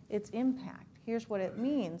is its impact. Here's what it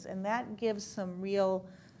means. And that gives some real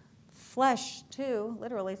flesh to,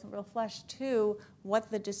 literally some real flesh to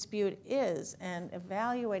what the dispute is, and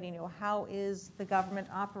evaluating, how is the government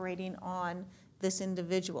operating on this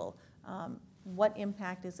individual? What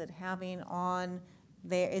impact is it having on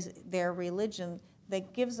their religion?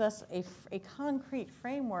 That gives us a concrete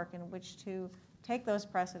framework in which to take those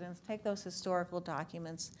precedents, take those historical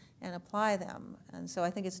documents, and apply them. And so I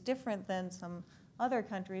think it's different than some other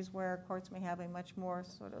countries where courts may have a much more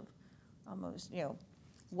sort of almost,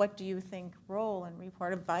 what do you think role and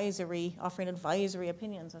report advisory, offering advisory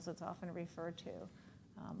opinions, as it's often referred to.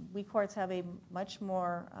 We courts have a much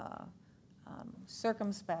more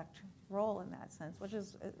circumspect role in that sense, which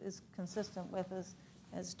is consistent with,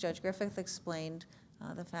 as Judge Griffith explained,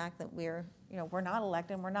 the fact that we're not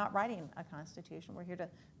elected and we're not writing a constitution. We're here to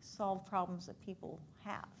solve problems that people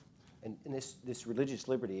have. And this religious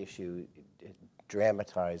liberty issue, it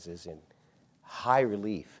dramatizes in high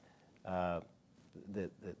relief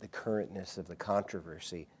the currentness of the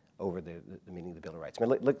controversy over the meaning of the Bill of Rights. I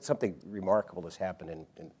mean, look, something remarkable has happened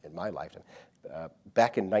in my lifetime.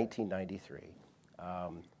 Back in 1993,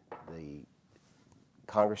 the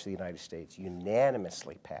Congress of the United States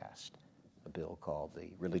unanimously passed a bill called the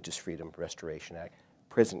Religious Freedom Restoration Act.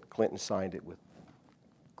 President Clinton signed it with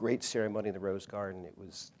great ceremony in the Rose Garden.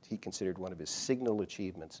 He considered one of his signal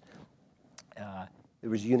achievements. There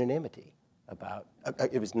was unanimity about,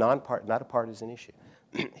 it was not a partisan issue.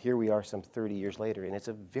 Here we are some 30 years later, and it's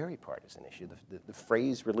a very partisan issue. The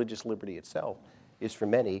phrase religious liberty itself is for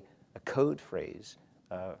many a code phrase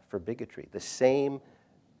for bigotry.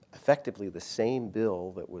 Effectively the same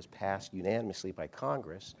bill that was passed unanimously by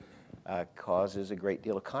Congress causes a great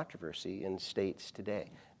deal of controversy in states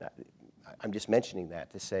today. Now, I'm just mentioning that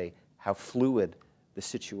to say how fluid the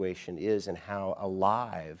situation is and how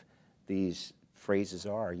alive these phrases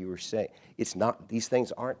are. You were saying these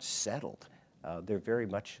things aren't settled. They're very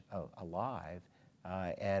much alive,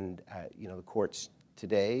 and the courts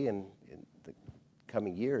today and in the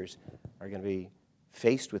coming years are going to be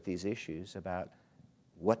faced with these issues about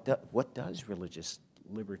what does religious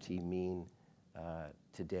liberty mean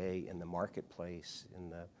today in the marketplace, in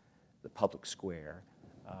the public square,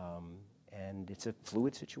 and it's a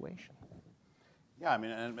fluid situation. Yeah, I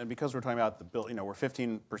mean, and because we're talking about the bill, we're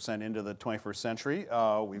 15% into the 21st century.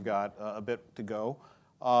 We've got a bit to go.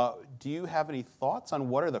 Do you have any thoughts on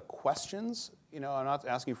what are the questions? I'm not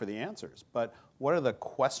asking for the answers, but what are the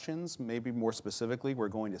questions, maybe more specifically, we're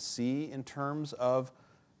going to see in terms of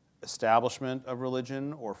establishment of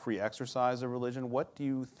religion or free exercise of religion? What do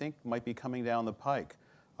you think might be coming down the pike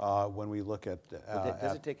when we look at...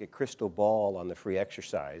 does it take a crystal ball on the free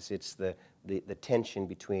exercise? It's the tension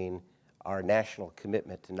between our national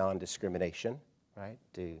commitment to non-discrimination, right,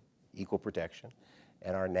 to equal protection,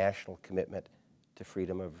 and our national commitment to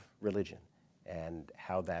freedom of religion, and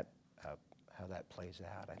how that plays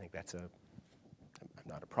out. I think I'm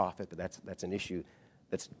not a prophet, but that's an issue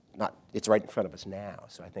that's not, it's right in front of us now.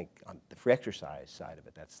 So I think on the free exercise side of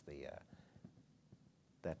it, that's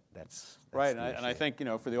right, the and I think,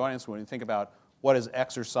 for the audience, when you think about what does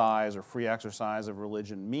exercise or free exercise of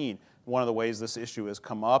religion mean, one of the ways this issue has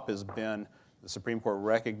come up has been the Supreme Court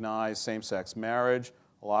recognized same-sex marriage.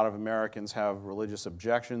 A lot of Americans have religious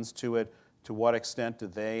objections to it. To what extent do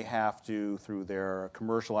they have to, through their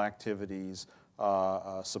commercial activities,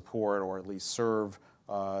 support or at least serve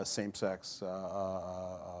same-sex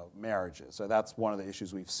marriages? So that's one of the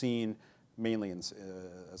issues we've seen, mainly as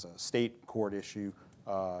a state court issue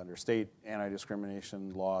under state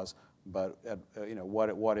anti-discrimination laws. But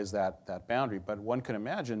what is that boundary? But one can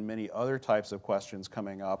imagine many other types of questions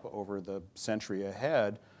coming up over the century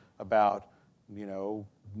ahead about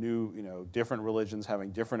different religions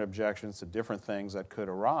having different objections to different things that could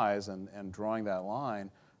arise, and drawing that line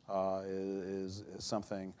is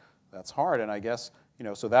something that's hard. And I guess,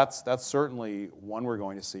 so that's certainly one we're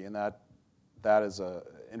going to see, and that is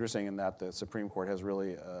interesting in that the Supreme Court has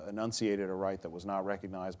really enunciated a right that was not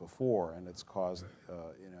recognized before, and it's caused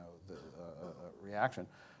the reaction.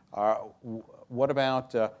 What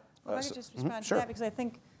about? Well, if I could just respond to Sure. that, because I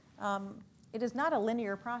think it is not a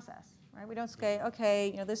linear process, right? We don't say,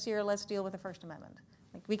 okay, this year let's deal with the First Amendment.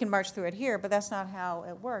 Like, we can march through it here, but that's not how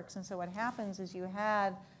it works. And so what happens is you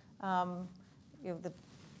had, the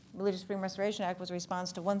Religious Freedom Restoration Act was a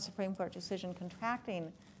response to one Supreme Court decision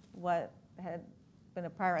contracting what had been a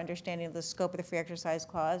prior understanding of the scope of the Free Exercise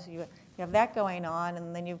Clause. You have that going on,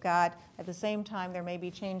 and then you've got, at the same time, there may be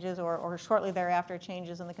changes, or shortly thereafter,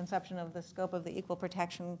 changes in the conception of the scope of the Equal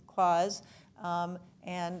Protection Clause,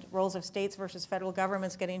 and roles of states versus federal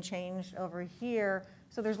governments getting changed over here.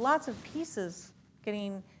 So there's lots of pieces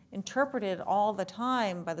getting interpreted all the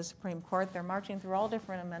time by the Supreme Court. They're marching through all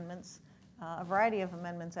different amendments, a variety of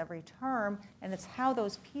amendments every term, and it's how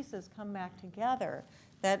those pieces come back together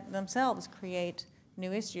that themselves create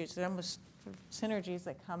new issues. There are almost synergies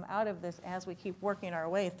that come out of this as we keep working our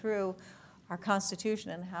way through our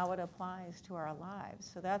Constitution and how it applies to our lives.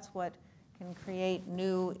 So that's what can create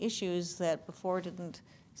new issues that before didn't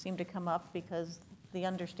seem to come up, because the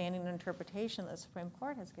understanding and interpretation that the Supreme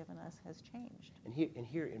Court has given us has changed. And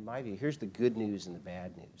here, in my view, here's the good news and the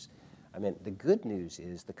bad news. I mean, the good news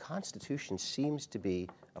is the Constitution seems to be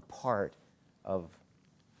a part of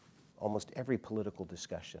almost every political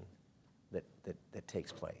discussion that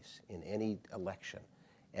takes place in any election.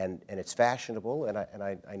 And it's fashionable, and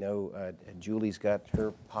I know Julie's got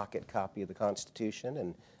her pocket copy of the Constitution,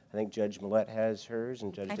 and I think Judge Millett has hers,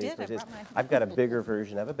 and Judge Davis has his. I've got a bigger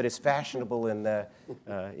version of it, but it's fashionable in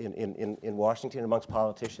Washington amongst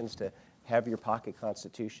politicians to have your pocket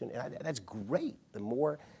Constitution, and that's great. The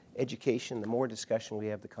more education, the more discussion we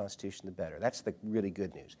have of the Constitution, the better. That's the really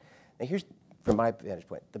good news. Now here's, from my vantage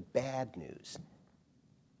point, the bad news.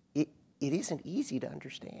 It isn't easy to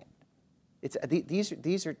understand. These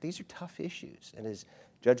are tough issues, and as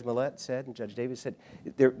Judge Millett said and Judge Davis said,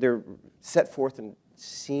 they're set forth in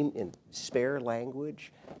spare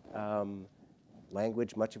language,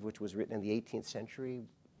 language much of which was written in the 18th century.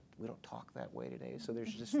 We don't talk that way today, so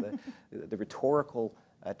there's just the rhetorical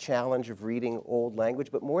challenge of reading old language.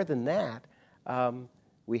 But more than that,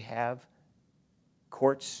 we have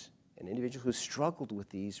courts and individuals who struggled with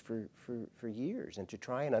these for years, and to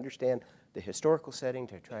try and understand the historical setting,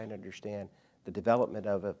 to try and understand the development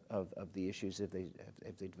of the issues if they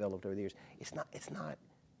developed over the years. It's not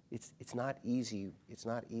easy. It's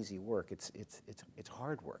not easy work. It's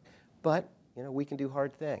hard work. But we can do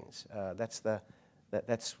hard things. That's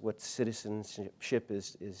what citizenship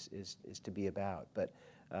is to be about. But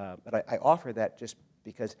I offer that just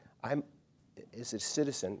because I'm, as a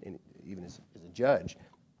citizen, and even as a judge,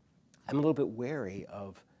 I'm a little bit wary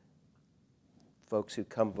of folks who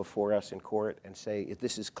come before us in court and say, if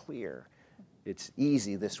this is clear, it's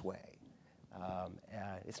easy this way.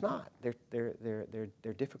 It's not.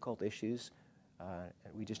 They're difficult issues.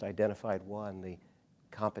 And we just identified one, the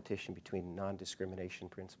competition between non-discrimination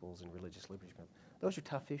principles and religious liberty principles. Those are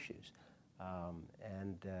tough issues.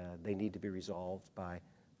 And they need to be resolved by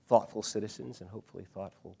thoughtful citizens and hopefully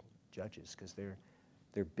thoughtful judges, because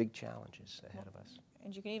they're big challenges ahead of us.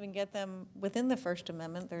 And you can even get them within the First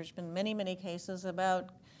Amendment. There's been many, many cases about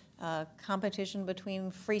competition between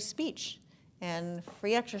free speech and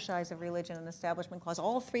free exercise of religion and Establishment Clause.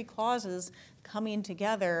 All three clauses coming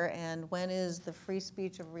together, and when is the free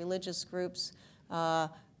speech of religious groups,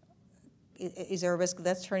 is there a risk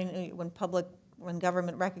that's turning, when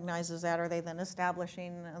government recognizes that, are they then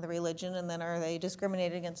establishing the religion, and then are they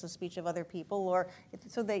discriminating against the speech of other people? Or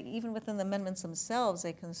so they, even within the amendments themselves,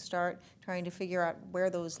 they can start trying to figure out where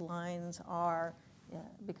those lines are.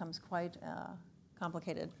 It becomes quite a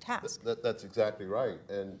complicated task. That's exactly right.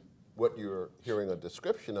 And what you're hearing a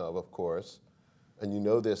description of course, and you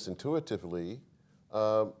know this intuitively,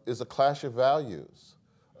 is a clash of values,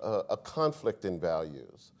 a conflict in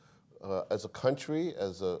values. As a country,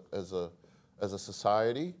 as a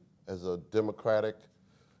society, as a democratic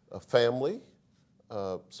family,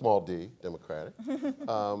 small d, democratic,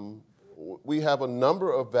 we have a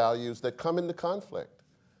number of values that come into conflict.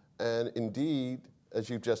 And indeed, as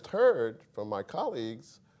you just heard from my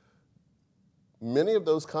colleagues, many of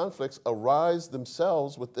those conflicts arise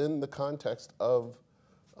themselves within the context of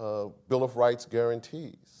Bill of Rights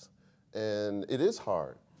guarantees. And it is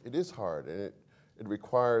hard. It is hard. And it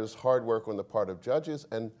requires hard work on the part of judges.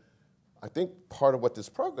 And I think part of what this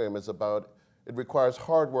program is about it requires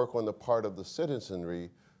hard work on the part of the citizenry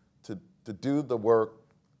to do the work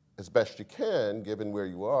as best you can, given where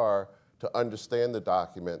you are, to understand the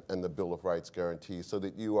document and the Bill of Rights guarantee so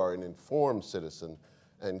that you are an informed citizen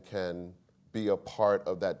and can be a part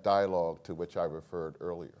of that dialogue to which I referred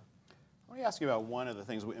earlier. Let me ask you about one of the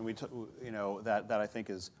things that I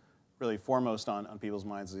think is really foremost on people's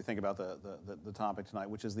minds as we think about the topic tonight,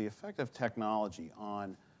 which is the effect of technology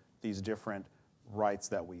on these different rights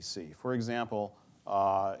that we see. For example,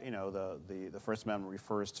 the First Amendment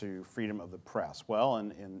refers to freedom of the press. Well, in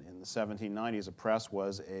the 1790s, a press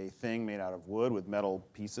was a thing made out of wood with metal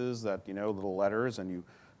pieces that, little letters, and you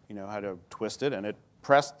had to twist it, and it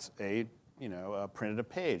pressed printed a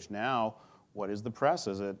page. Now, what is the press?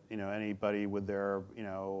 Is it anybody with their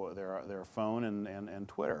phone and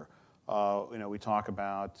Twitter? We talk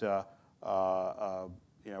about the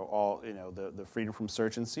freedom from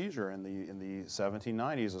search and seizure. In the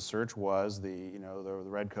 1790s, a search was the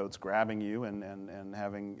redcoats grabbing you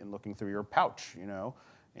and looking through your pouch,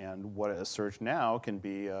 and what a search now can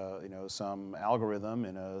be some algorithm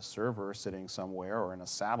in a server sitting somewhere or in a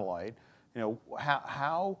satellite.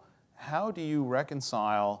 How do you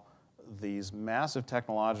reconcile these massive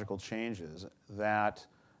technological changes that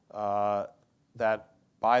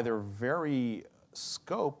by their very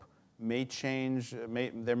scope may change,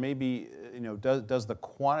 there may be, does the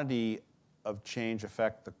quantity of change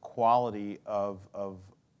affect the quality of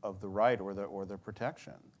the right or the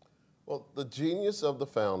protection? Well, the genius of the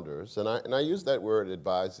founders, and I use that word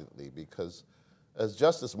advisedly because as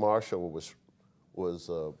Justice Marshall was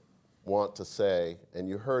wont to say, and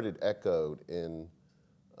you heard it echoed in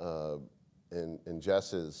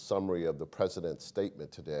Jess's summary of the president's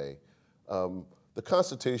statement today, the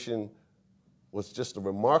Constitution was just a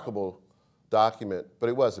remarkable document, but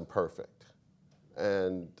it wasn't perfect.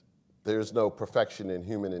 And there's no perfection in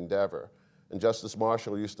human endeavor. And Justice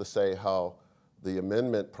Marshall used to say how the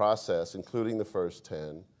amendment process, including the first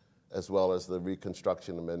 10, as well as the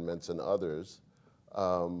Reconstruction Amendments and others,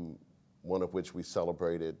 one of which we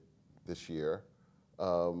celebrated this year,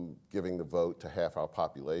 giving the vote to half our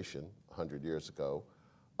population 100 years ago.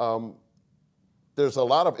 There's a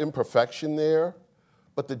lot of imperfection there,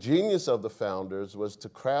 but the genius of the founders was to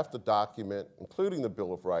craft a document, including the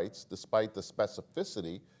Bill of Rights, despite the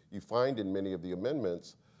specificity you find in many of the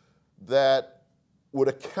amendments, that would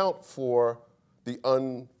account for the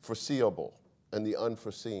unforeseeable and the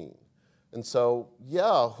unforeseen. And so,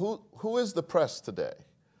 yeah, who is the press today?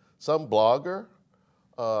 Some blogger,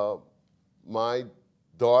 my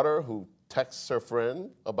daughter who texts her friend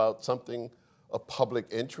about something of public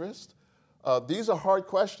interest. These are hard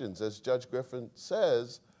questions, as Judge Griffith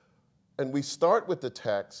says, and we start with the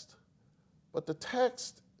text, but the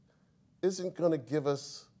text isn't going to give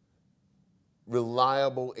us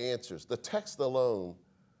reliable answers. The text alone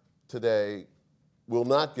today will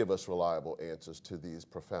not give us reliable answers to these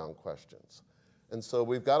profound questions. And so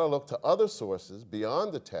we've got to look to other sources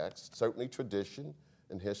beyond the text, certainly tradition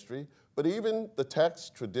and history, but even the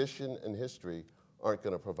text, tradition, and history aren't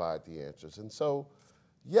going to provide the answers. And so,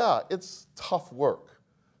 yeah, it's tough work.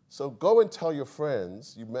 So go and tell your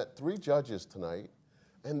friends you met 3 judges tonight,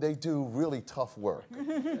 and they do really tough work.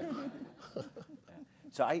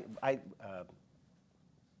 So I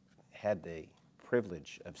had the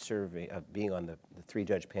privilege of being on the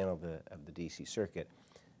 3-judge panel of the D.C. Circuit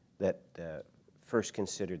that first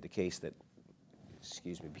considered the case that,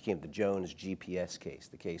 became the Jones GPS case.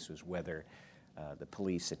 The case was whether the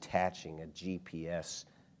police attaching a GPS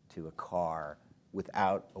to a car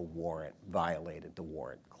without a warrant violated the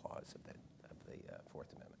warrant clause of the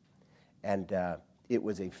Fourth Amendment. And it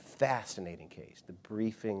was a fascinating case. The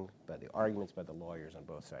briefing, the arguments by the lawyers on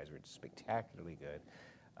both sides were spectacularly good.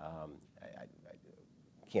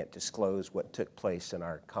 I can't disclose what took place in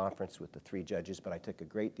our conference with the 3 judges, but I took a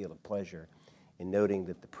great deal of pleasure in noting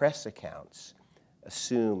that the press accounts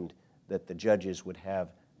assumed that the judges would have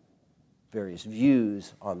various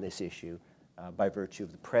views on this issue by virtue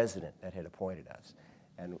of the president that had appointed us.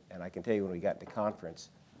 And I can tell you when we got to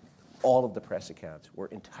conference, all of the press accounts were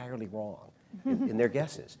entirely wrong in their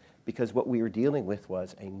guesses, because what we were dealing with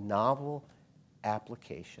was a novel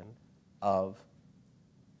application of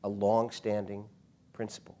a long-standing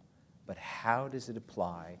principle. But how does it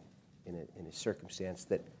apply in a circumstance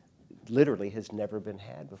that literally has never been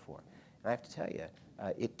had before? And I have to tell you,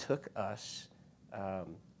 it took us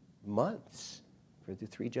months for the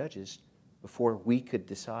 3 judges before we could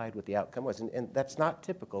decide what the outcome was. And that's not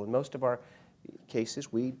typical. In most of our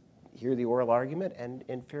cases, we hear the oral argument, and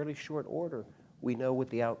in fairly short order, we know what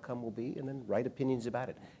the outcome will be and then write opinions about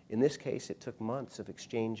it. In this case, it took months of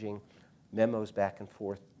exchanging memos back and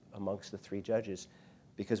forth amongst the 3 judges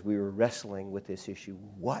because we were wrestling with this issue.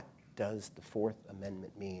 What does the Fourth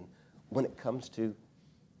Amendment mean when it comes to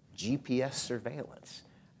GPS surveillance?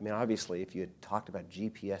 I mean, obviously, if you had talked about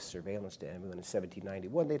GPS surveillance to anyone in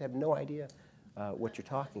 1791, they'd have no idea what you're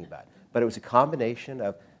talking about. But it was a combination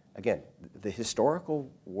of, again, the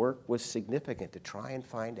historical work was significant to try and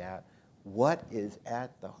find out what is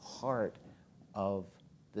at the heart of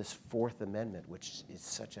this Fourth Amendment, which is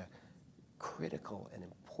such a critical and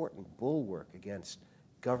important bulwark against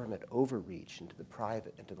government overreach into the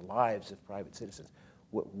private, into the lives of private citizens.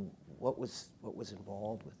 What was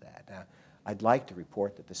involved with that? Now, I'd like to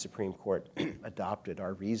report that the Supreme Court adopted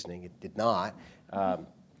our reasoning. It did not.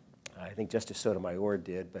 I think Justice Sotomayor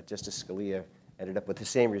did, but Justice Scalia ended up with the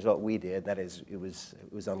same result we did. That is, it was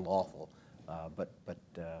unlawful, but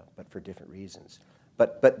for different reasons.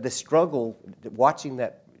 But the struggle, watching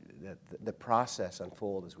the process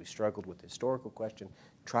unfold as we struggled with the historical question,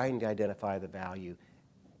 trying to identify the value,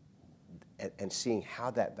 and seeing how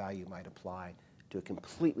that value might apply to a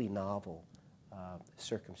completely novel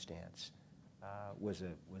circumstance was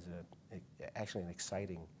actually an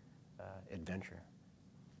exciting adventure.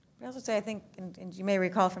 I also say, I think, and you may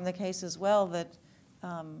recall from the case as well, that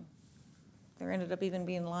there ended up even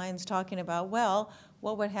being lines talking about, well,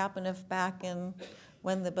 what would happen if back in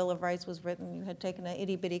when the Bill of Rights was written, you had taken an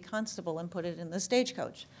itty-bitty constable and put it in the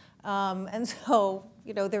stagecoach. And so,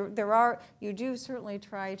 you know, you do certainly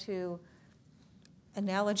try to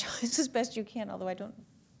analogize as best you can, although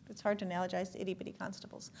it's hard to analogize to itty-bitty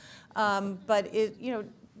constables. But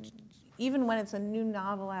even when it's a new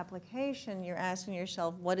novel application, you're asking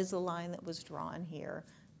yourself, what is the line that was drawn here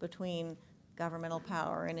between governmental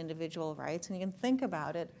power and individual rights? And you can think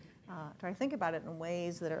about it, try to think about it in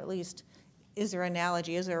ways that are at least, is there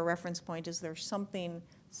analogy, is there a reference point, is there something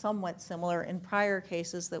somewhat similar in prior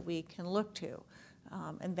cases that we can look to?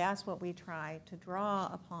 And that's what we try to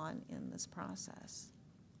draw upon in this process.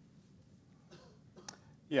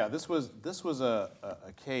 Yeah, this was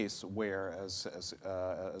a case where, as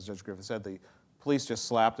Judge Griffith said, the police just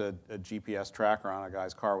slapped a GPS tracker on a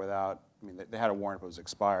guy's car without, I mean, they had a warrant but it was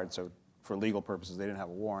expired, so for legal purposes they didn't have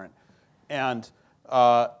a warrant. And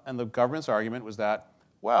the government's argument was that,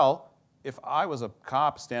 well, if I was a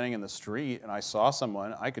cop standing in the street and I saw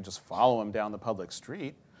someone, I could just follow him down the public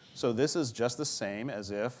street. So this is just the same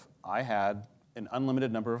as if I had an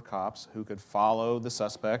unlimited number of cops who could follow the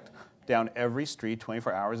suspect down every street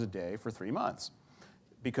 24 hours a day for 3 months,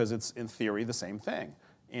 because it's, in theory, the same thing.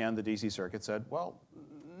 And the D.C. Circuit said, well,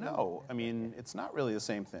 no, I mean, it's not really the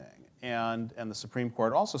same thing. And the Supreme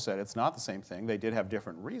Court also said it's not the same thing. They did have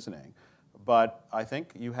different reasoning. But I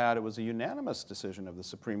think it was a unanimous decision of the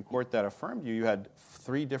Supreme Court that affirmed you. You had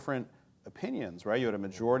 3 different opinions, right? You had a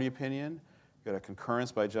majority opinion, you had a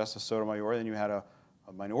concurrence by Justice Sotomayor, then you had a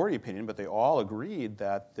minority opinion, but they all agreed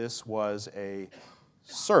that this was a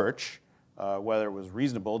search. Whether it was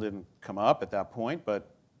reasonable didn't come up at that point,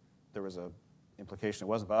 but there was an implication it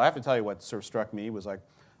wasn't. But I have to tell you what sort of struck me was, like,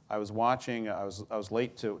 I was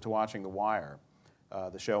late to watching The Wire,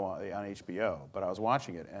 the show on HBO, but I was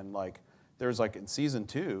watching it, and there's in season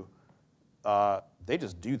 2, they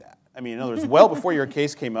just do that. I mean, in other words, well before your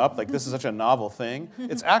case came up, this is such a novel thing,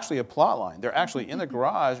 it's actually a plot line. They're actually in the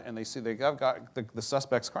garage, and they see they've got the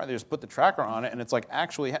suspect's car. They just put the tracker on it, and it's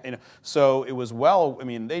actually, so it was I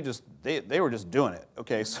mean, they were just doing it.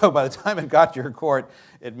 Okay, so by the time it got to your court,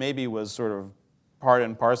 it maybe was sort of part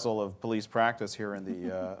and parcel of police practice here in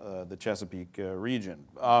the Chesapeake region.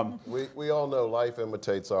 We all know life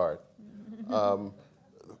imitates art.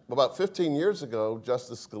 About 15 years ago,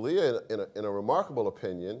 Justice Scalia, in a remarkable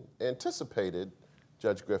opinion, anticipated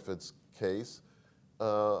Judge Griffith's case,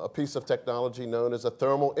 a piece of technology known as a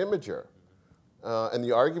thermal imager. And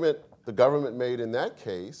the argument the government made in that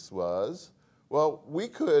case was, well,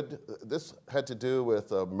 this had to do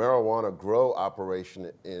with a marijuana grow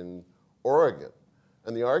operation in Oregon.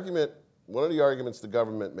 And one of the arguments the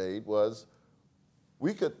government made was,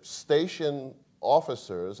 we could station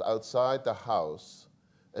officers outside the house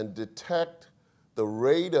and detect the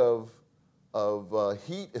rate of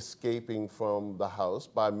heat escaping from the house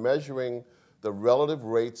by measuring the relative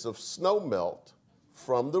rates of snow melt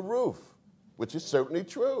from the roof, which is certainly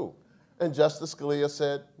true. And Justice Scalia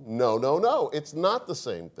said, no, no, no, it's not the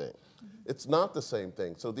same thing. It's not the same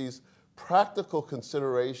thing. So these practical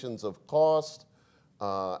considerations of cost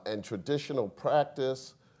and traditional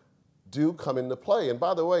practice do come into play. And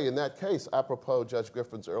by the way, in that case, apropos Judge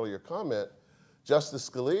Griffin's earlier comment, Justice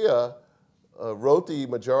Scalia wrote the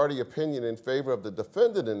majority opinion in favor of the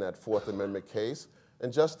defendant in that Fourth Amendment case,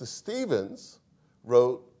 and Justice Stevens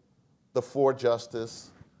wrote the 4-justice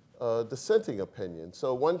dissenting opinion.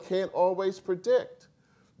 So one can't always predict,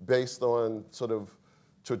 based on sort of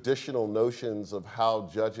traditional notions of how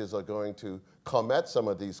judges are going to come at some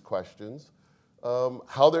of these questions,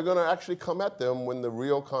 how they're going to actually come at them when the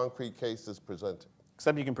real concrete case is presented.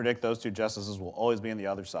 Except you can predict those two justices will always be on the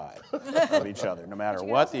other side of each other, no matter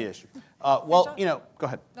what the issue. Well, you know, go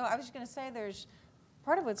ahead. No, I was just going to say there's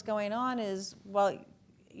part of what's going on is, well,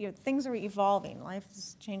 you know, things are evolving. Life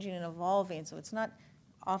is changing and evolving, so it's not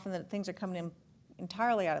often that things are coming in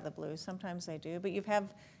entirely out of the blue. Sometimes they do, but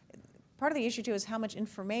part of the issue too is how much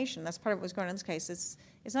information. That's part of what's going on in this case. It's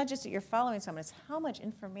not just that you're following someone; it's how much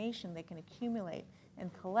information they can accumulate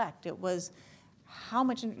and collect. It was how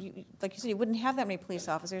much, like you said, you wouldn't have that many police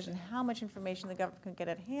officers, and how much information the government could get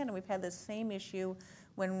at hand. And we've had this same issue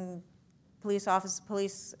when police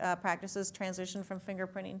practices transition from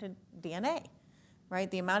fingerprinting to DNA. Right?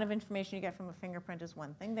 The amount of information you get from a fingerprint is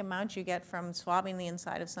one thing. The amount you get from swabbing the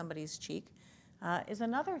inside of somebody's cheek is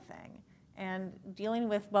another thing. And dealing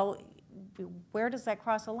with, well, where does that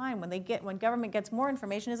cross the line? When government gets more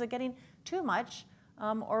information, is it getting too much?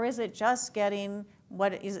 Or is it just getting,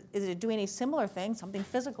 is it doing a similar thing, something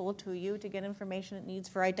physical to you to get information it needs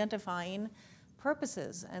for identifying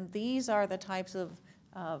purposes? And these are the types of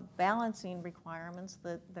balancing requirements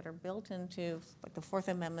that are built into, like, the Fourth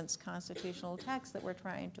Amendment's constitutional text that we're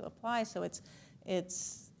trying to apply. So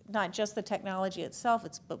it's not just the technology itself,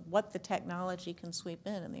 but what the technology can sweep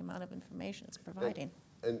in and the amount of information it's providing.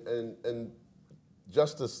 And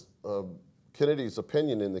Justice Kennedy's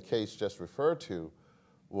opinion in the case just referred to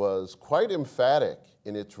was quite emphatic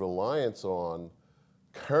in its reliance on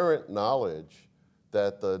current knowledge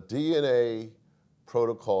that the DNA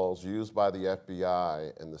protocols used by the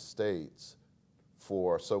FBI and the states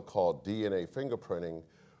for so-called DNA fingerprinting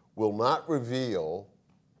will not reveal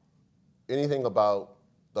anything about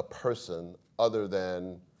the person other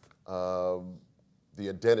than the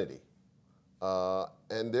identity.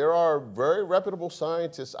 And there are very reputable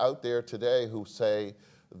scientists out there today who say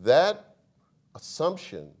that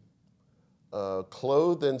assumption,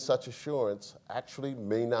 clothed in such assurance, actually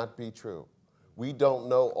may not be true. We don't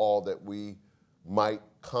know all that we might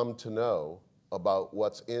come to know about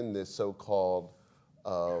what's in this so-called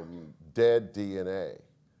dead DNA.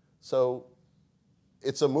 So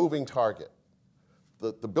it's a moving target.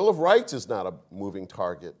 The Bill of Rights is not a moving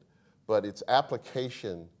target, but its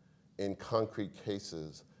application in concrete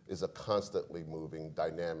cases is a constantly moving,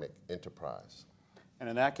 dynamic enterprise. And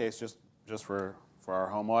in that case, just for our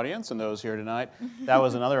home audience and those here tonight, that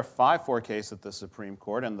was another 5-4 case at the Supreme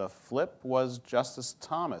Court, and the flip was Justice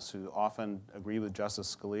Thomas, who often agreed with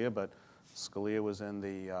Justice Scalia, but Scalia was in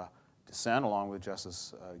the dissent along with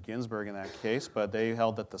Justice Ginsburg in that case, but they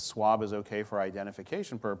held that the swab is okay for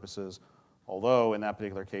identification purposes, although in that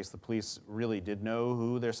particular case the police really did know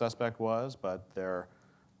who their suspect was, but their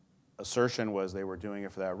assertion was they were doing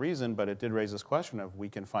it for that reason. But it did raise this question of, we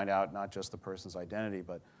can find out not just the person's identity,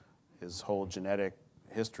 but his whole genetic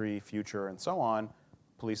history, future, and so on.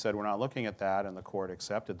 Police said, we're not looking at that, and the court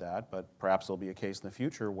accepted that, but perhaps there'll be a case in the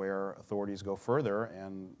future where authorities go further,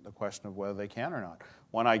 and the question of whether they can or not.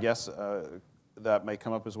 One, I guess, that may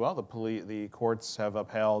come up as well, the courts have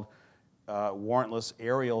upheld warrantless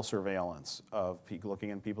aerial surveillance of people looking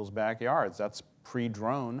in people's backyards. That's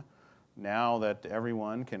pre-drone. Now that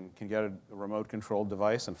everyone can get a remote-controlled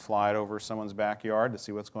device and fly it over someone's backyard to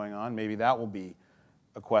see what's going on, maybe that will be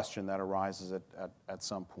a question that arises at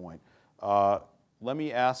some point. Let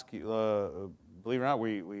me ask you, believe it or not,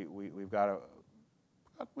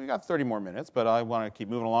 we've got 30 more minutes, but I want to keep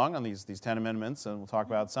moving along on these 10 amendments, and we'll talk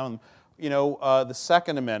about some of them. You know, the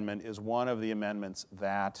Second Amendment is one of the amendments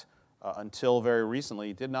that, until very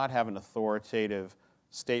recently, did not have an authoritative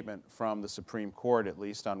statement from the Supreme Court, at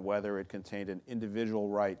least, on whether it contained an individual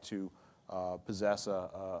right to possess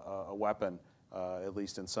a weapon, at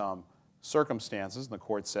least in some circumstances. And the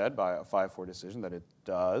court said by a 5-4 decision that it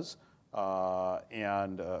does,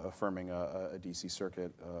 and affirming a DC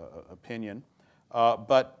Circuit opinion.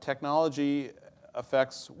 But technology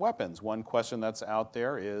affects weapons. One question that's out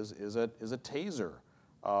there is a taser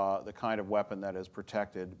the kind of weapon that is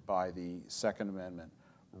protected by the Second Amendment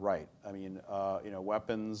right? I mean, you know,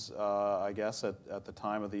 weapons, I guess, at the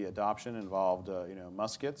time of the adoption involved, you know,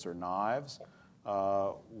 muskets or knives.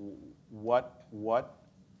 How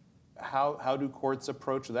do courts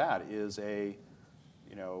approach that?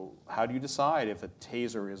 You know, how do you decide if a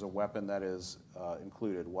taser is a weapon that is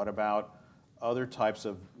included? What about other types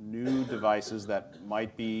of new devices that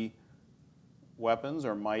might be weapons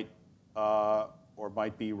or might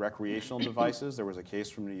be recreational devices? There was a case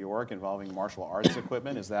from New York involving martial arts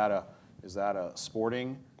equipment. Is that a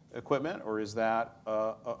sporting equipment, or is that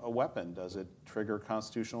a weapon? Does it trigger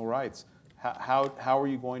constitutional rights? How are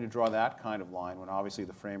you going to draw that kind of line when obviously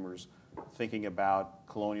the framers thinking about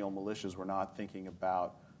colonial militias were not thinking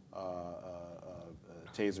about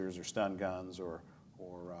tasers or stun guns or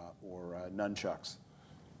nunchucks?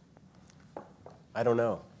 I don't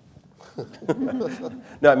know.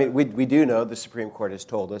 No, I mean, we do know, the Supreme Court has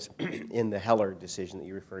told us in the Heller decision that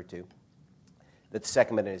you referred to, that the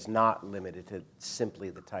Second Amendment is not limited to simply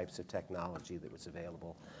the types of technology that was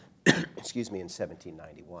available, excuse me, in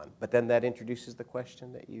 1791. But then that introduces the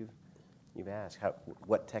question that you've asked: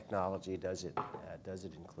 what technology does it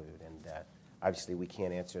include? And obviously, we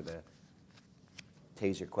can't answer the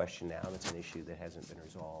taser question now. That's an issue that hasn't been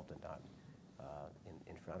resolved and not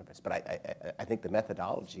in front of us. But I think the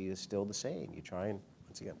methodology is still the same. You try and,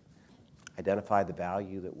 once again, identify the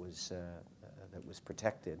value that was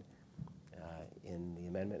protected in the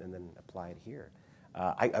amendment and then apply it here.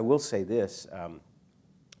 I will say this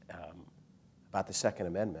about the Second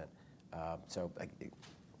Amendment. So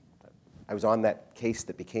I was on that case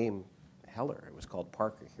that became Heller. It was called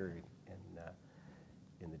Parker here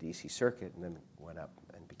in the D.C. Circuit, and then went up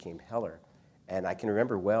and became Heller. And I can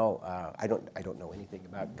remember well. I don't know anything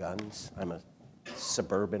about guns. I'm a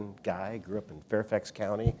suburban guy. Grew up in Fairfax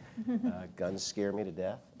County. Guns scare me to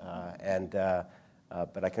death.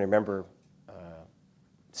 But I can remember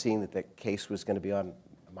seeing that the case was going to be on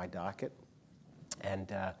my docket,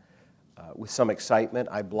 and with some excitement,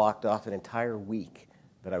 I blocked off an entire week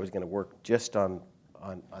that I was going to work just on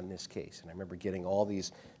this case. And I remember getting all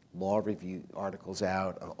these law review articles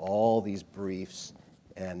out, all these briefs,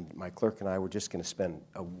 and my clerk and I were just going to spend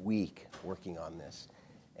a week working on this.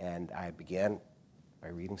 And I began by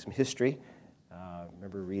reading some history. I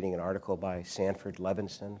remember reading an article by Sanford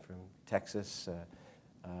Levinson from Texas.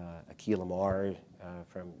 Akhil Amar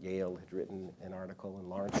from Yale had written an article, and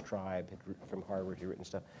Lawrence Tribe from Harvard had written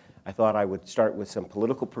stuff. I thought I would start with some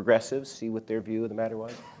political progressives, see what their view of the matter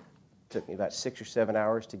was. It took me about 6 or 7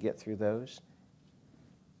 hours to get through those.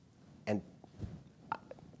 And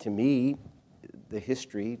to me, the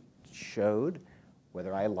history showed,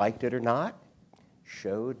 whether I liked it or not,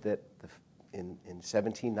 showed that in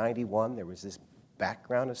 1791 there was this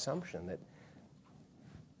background assumption that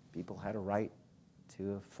people had a right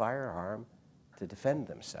to a firearm to defend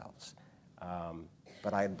themselves.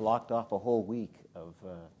 But I had blocked off a whole week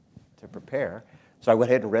to prepare, so I went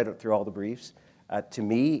ahead and read through all the briefs. To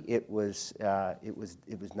me, it was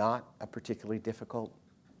not a particularly difficult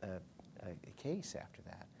case after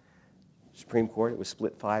that. Supreme Court, it was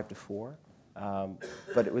split 5-4,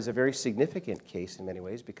 but it was a very significant case in many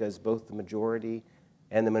ways because both the majority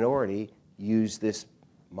and the minority used this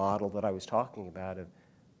model that I was talking about of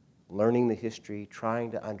learning the history,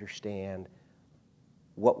 trying to understand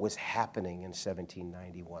what was happening in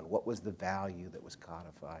 1791, what was the value that was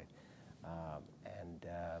codified. And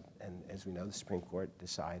as we know, the Supreme Court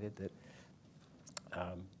decided that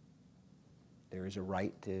there is a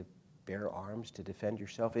right to bear arms to defend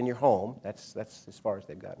yourself in your home. That's as far as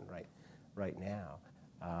they've gotten right now.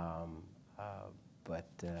 But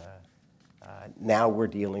now we're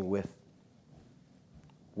dealing with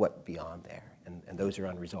what beyond there, and those are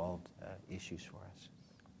unresolved issues for us.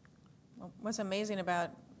 Well, what's amazing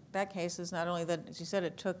about that case is not only that, as you said,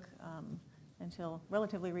 it took until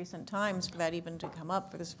relatively recent times for that even to come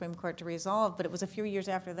up for the Supreme Court to resolve, but it was a few years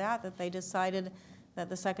after that that they decided that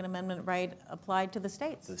the Second Amendment right applied to the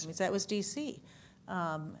states. I mean, that was D.C.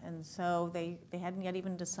 And so they hadn't yet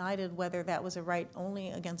even decided whether that was a right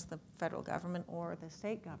only against the federal government or the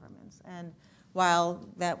state governments. And while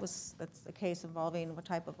that's a case involving what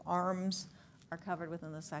type of arms are covered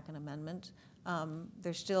within the Second Amendment,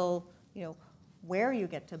 there's still, where you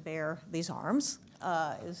get to bear these arms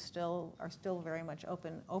are still very much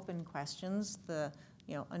open questions. The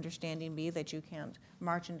understanding be that you can't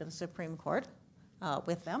march into the Supreme Court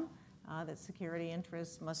with them, that security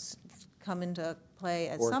interests must come into play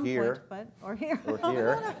at some point, or here.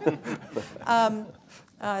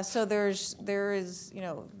 So there's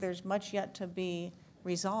much yet to be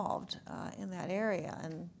resolved in that area,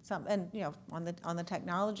 and on the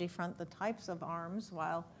technology front, the types of arms,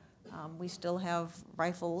 while we still have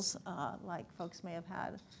rifles like folks may have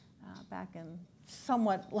had back in,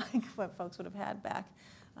 somewhat like what folks would have had back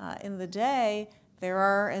in the day, there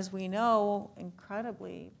are, as we know,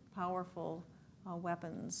 incredibly powerful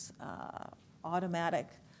weapons, automatic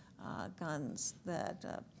guns,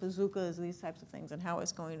 bazookas, these types of things, and how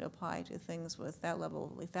it's going to apply to things with that level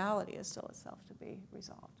of lethality is still itself to be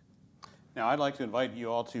resolved. Now, I'd like to invite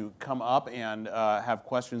you all to come up and have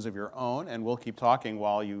questions of your own, and we'll keep talking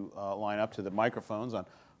while you line up to the microphones on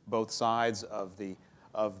both sides of the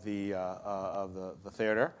the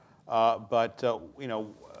theater. And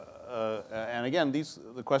again,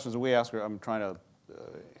 the questions that we ask are, I'm trying to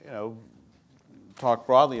talk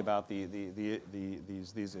broadly about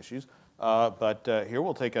these issues. But here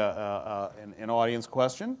we'll take an audience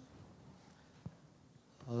question.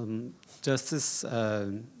 Justice,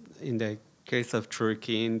 in the case of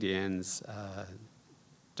Cherokee Indians,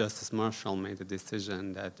 Justice Marshall made a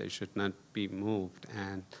decision that they should not be moved,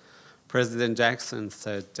 and President Jackson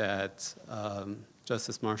said that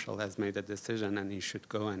Justice Marshall has made a decision and he should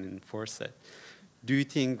go and enforce it. Do you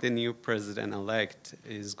think the new president-elect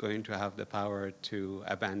is going to have the power to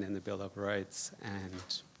abandon the Bill of Rights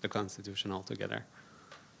and the Constitution altogether?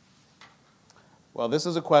 Well, this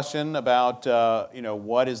is a question about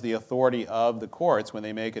what is the authority of the courts when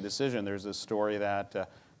they make a decision. There's a story that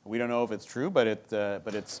we don't know if it's true, but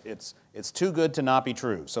it's too good to not be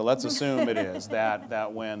true. So let's assume it is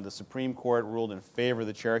that when the Supreme Court ruled in favor of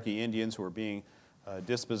the Cherokee Indians who were being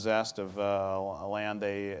dispossessed of a land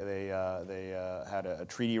they had a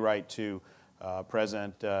treaty right to,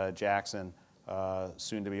 President Jackson,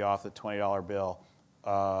 soon to be off the $20 bill,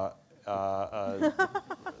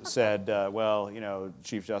 said, well,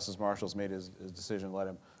 Chief Justice Marshall's made his decision. Let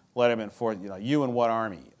him enforce. You and what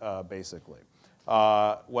army, basically.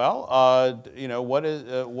 What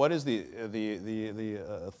is the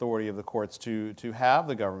authority of the courts to have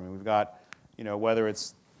the government? We've got, whether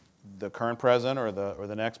it's the current president or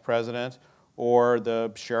the next president or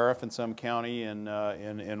the sheriff in some county in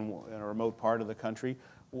a remote part of the country.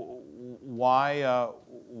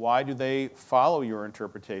 Why do they follow your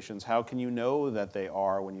interpretations? How can you know that they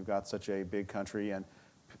are when you've got such a big country and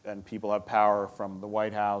people have power from the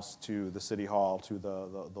White House to the City Hall to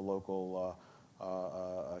the local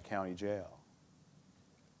county jail?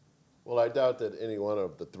 Well, I doubt that any one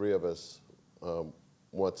of the three of us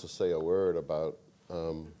wants to say a word about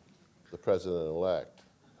the president-elect.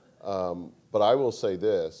 But I will say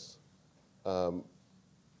this, and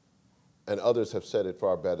others have said it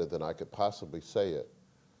far better than I could possibly say it.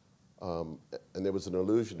 And there was an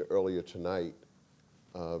allusion earlier tonight,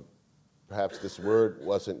 perhaps this word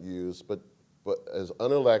wasn't used, but as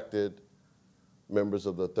unelected members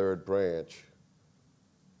of the third branch,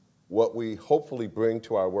 what we hopefully bring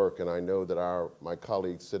to our work, and I know that my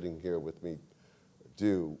colleagues sitting here with me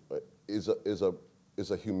do, is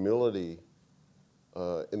a humility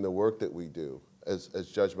in the work that we do. As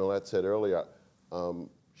Judge Millett said earlier,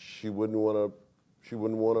 she wouldn't want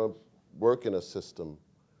to work in a system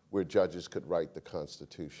where judges could write the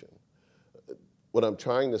Constitution. What I'm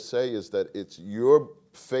trying to say is that it's your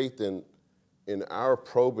faith in our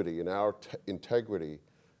probity, in our integrity,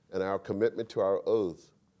 and our commitment to our oath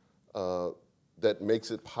that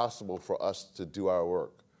makes it possible for us to do our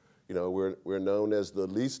work. We're known as the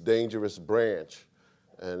least dangerous branch,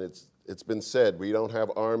 and it's been said, we don't have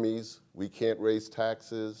armies, we can't raise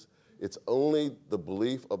taxes. It's only the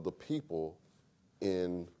belief of the people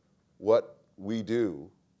in what we do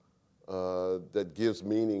that gives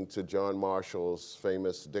meaning to John Marshall's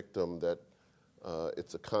famous dictum that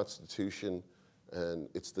it's a constitution and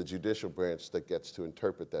it's the judicial branch that gets to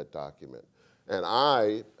interpret that document. And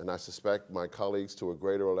I suspect my colleagues to a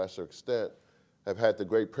greater or lesser extent, have had the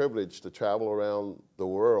great privilege to travel around the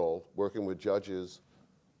world working with judges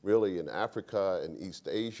really in Africa and East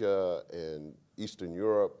Asia and Eastern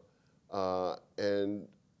Europe. And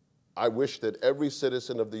I wish that every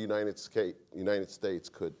citizen of the United States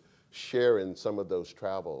could share in some of those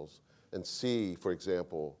travels and see, for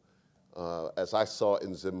example, as I saw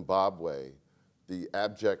in Zimbabwe, the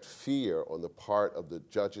abject fear on the part of the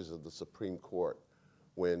judges of the Supreme Court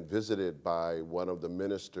when visited by one of the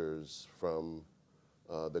ministers from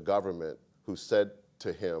the government who said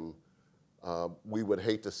to him, we would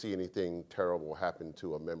hate to see anything terrible happen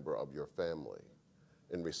to a member of your family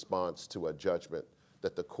in response to a judgment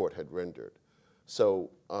that the court had rendered. So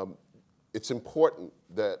it's important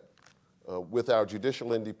that with our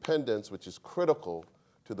judicial independence, which is critical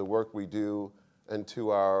to the work we do and to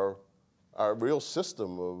our real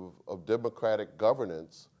system of democratic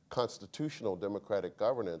governance, constitutional democratic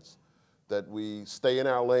governance, that we stay in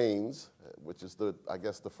our lanes, which is I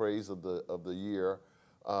guess the phrase of the year,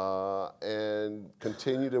 and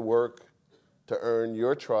continue to work to earn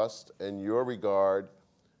your trust and your regard.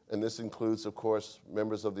 And this includes, of course,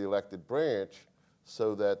 members of the elected branch,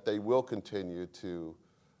 so that they will continue to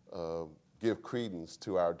give credence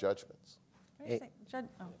to our judgments.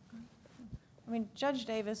 Judge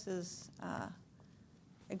Davis is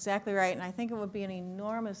exactly right, and I think it would be an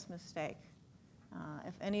enormous mistake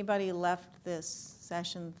if anybody left this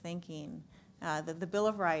session thinking that the Bill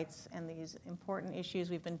of Rights and these important issues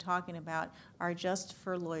we've been talking about are just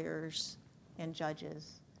for lawyers and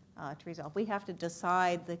judges to resolve. We have to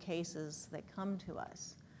decide the cases that come to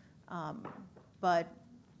us. But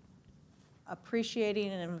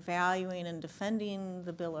appreciating and valuing and defending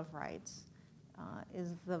the Bill of Rights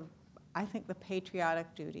is, I think, the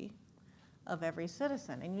patriotic duty of every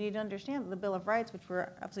citizen. And you need to understand that the Bill of Rights, which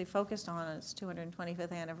we're absolutely focused on its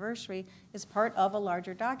 225th anniversary, is part of a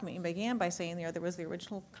larger document. You began by saying there was the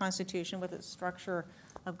original Constitution with its structure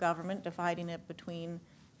of government, dividing it between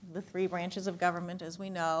the three branches of government, as we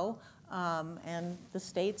know, and the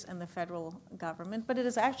states and the federal government. But it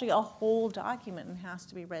is actually a whole document and has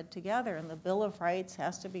to be read together. And the Bill of Rights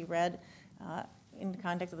has to be read in the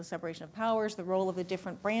context of the separation of powers, the role of the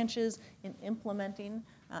different branches in implementing,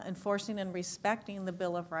 enforcing, and respecting the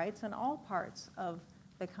Bill of Rights in all parts of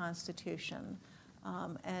the Constitution.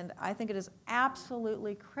 And I think it is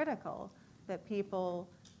absolutely critical that people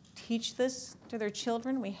teach this to their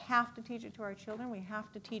children. We have to teach it to our children. We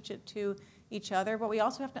have to teach it to each other. But we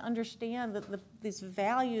also have to understand that these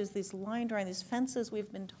values, these line drawing, these fences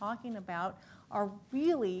we've been talking about are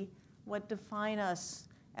really what define us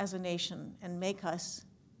as a nation and make us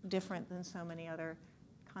different than so many other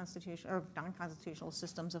constitutional or non-constitutional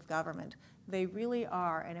systems of government. They really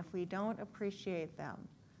are, and if we don't appreciate them,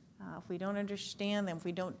 if we don't understand them, if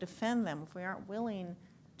we don't defend them, if we aren't willing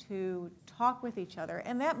to talk with each other,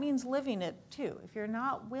 and that means living it too. If you're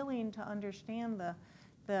not willing to understand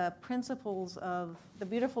the principles of the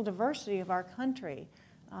beautiful diversity of our country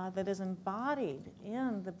that is embodied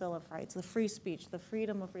in the Bill of Rights, the free speech, the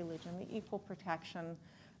freedom of religion, the equal protection,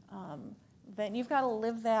 then you've got to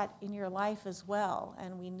live that in your life as well.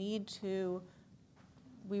 And we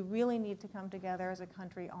really need to come together as a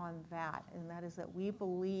country on that, and that is that we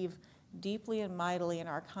believe deeply and mightily in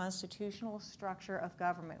our constitutional structure of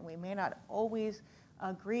government. We may not always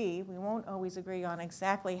agree, we won't always agree on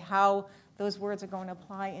exactly how those words are going to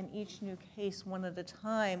apply in each new case one at a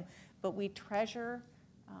time, but we treasure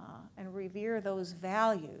and revere those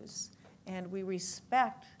values, and we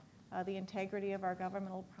respect the integrity of our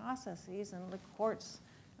governmental processes and the courts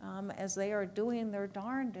as they are doing their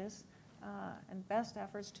darndest and best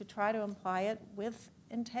efforts to try to apply it with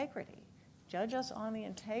integrity. Judge us on the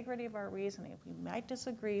integrity of our reasoning. We might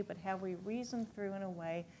disagree, but have we reasoned through in a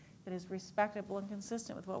way that is respectable and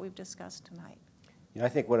consistent with what we've discussed tonight? You know, I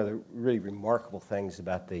think one of the really remarkable things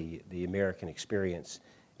about the American experience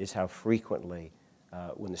is how frequently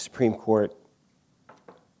when the Supreme Court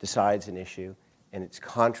decides an issue and it's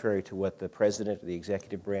contrary to what the president or the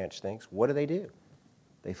executive branch thinks, what do?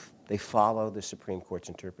 They follow the Supreme Court's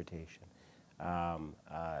interpretation.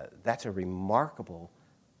 That's a remarkable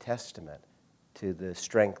testament to the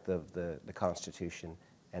strength of the Constitution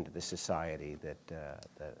and to the society that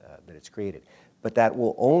it's created. But that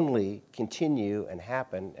will only continue and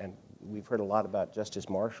happen, and we've heard a lot about Justice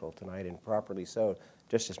Marshall tonight, and properly so.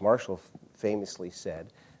 Justice Marshall famously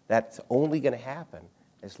said that's only going to happen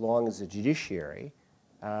as long as the judiciary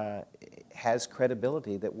has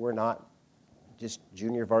credibility, that we're not just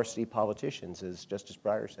junior varsity politicians, as Justice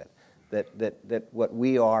Breyer said. That what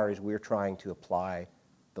we are is we're trying to apply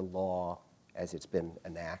the law as it's been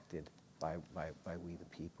enacted by we the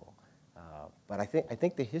people. But I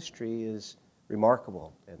think the history is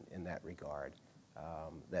remarkable in that regard,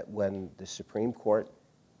 that when the Supreme Court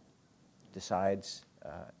decides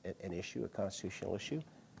an issue, a constitutional issue,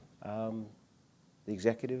 the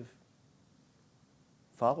executive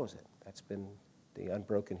follows it. That's been the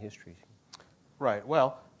unbroken history. Right.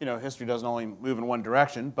 Well, you know, history doesn't only move in one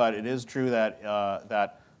direction, but it is true that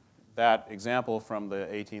that example from the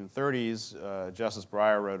 1830s, Justice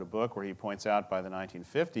Breyer wrote a book where he points out by the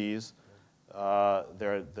 1950s,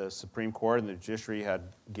 the Supreme Court and the judiciary had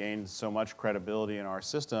gained so much credibility in our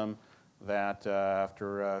system that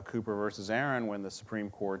after Cooper versus Aaron, when the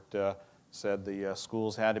Supreme Court said the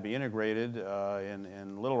schools had to be integrated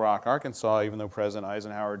in Little Rock, Arkansas, even though President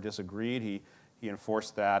Eisenhower disagreed, he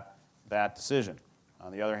enforced that decision.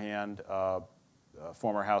 On the other hand,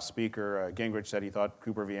 former House Speaker Gingrich said he thought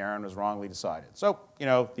Cooper v. Aaron was wrongly decided. So, you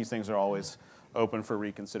know, these things are always open for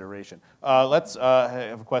reconsideration. Let's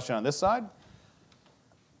have a question on this side.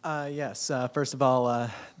 Yes. First of all,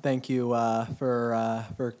 thank you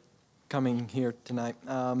for coming here tonight.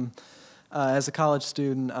 As a college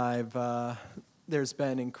student, there's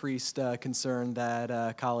been increased concern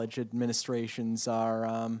that college administrations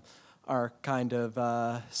are kind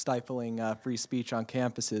of stifling free speech on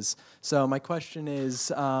campuses. So my question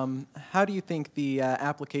is, how do you think the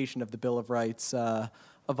application of the Bill of Rights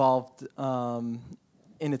evolved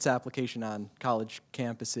in its application on college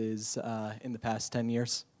campuses in the past 10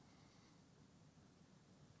 years?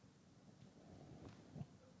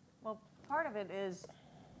 part of it is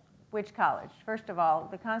which college. First of all,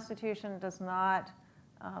 the Constitution does not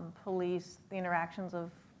police the interactions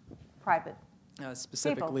of private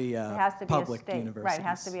Specifically, people. It has to be public a state. universities. Right, it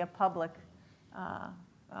has to be a public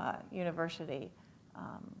university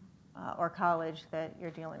or college that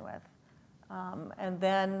you're dealing with. And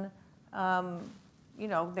then, you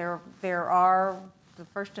know, there are, the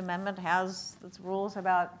First Amendment has its rules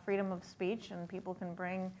about freedom of speech, and people can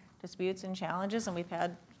bring disputes and challenges, and we've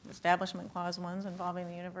had Establishment Clause ones involving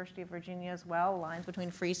the University of Virginia as well, lines between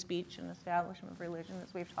free speech and establishment of religion,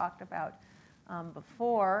 as we've talked about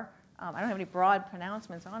before. I don't have any broad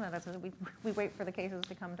pronouncements on it. We wait for the cases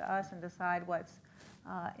to come to us and decide what's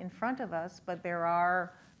in front of us, but there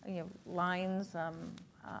are, you know, lines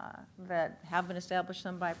that have been established,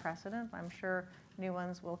 some by precedent. I'm sure new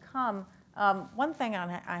ones will come. One thing,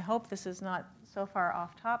 and I hope this is not so far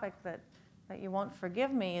off topic that you won't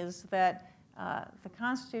forgive me, is that the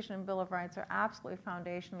Constitution and Bill of Rights are absolutely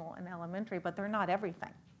foundational and elementary, but they're not everything.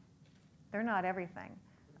 They're not everything.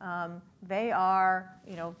 They are,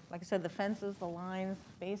 you know, like I said, the fences, the lines,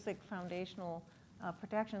 basic foundational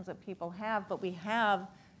protections that people have, but we have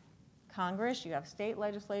Congress, you have state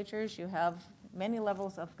legislatures, you have many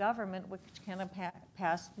levels of government which can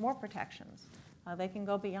pass more protections. They can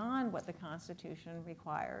go beyond what the Constitution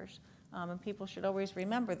requires. And people should always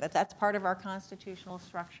remember that that's part of our constitutional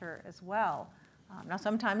structure as well. Now,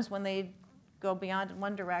 sometimes when they go beyond in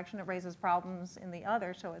one direction, it raises problems in the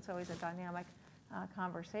other, so it's always a dynamic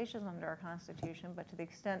conversation under our Constitution. But to the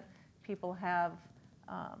extent people have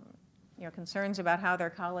you know, concerns about how their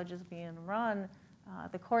college is being run,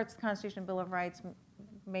 the courts, the Constitution and Bill of Rights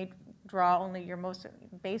may draw only your most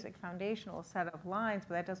basic foundational set of lines,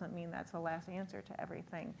 but that doesn't mean that's the last answer to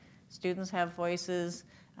everything. Students have voices,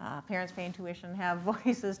 parents paying tuition have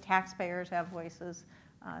voices, taxpayers have voices,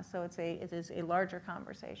 so it is a larger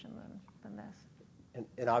conversation than this.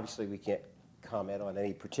 And obviously we can't comment on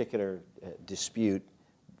any particular dispute.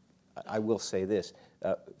 I will say this,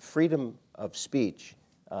 freedom of speech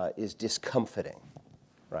is discomfiting,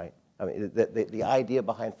 right? I mean, the idea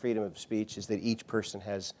behind freedom of speech is that each person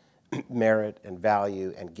has merit and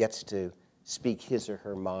value and gets to speak his or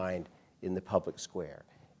her mind in the public square.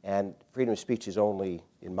 And freedom of speech is only,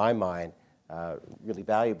 in my mind, really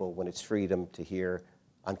valuable when it's freedom to hear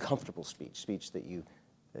uncomfortable speech, speech that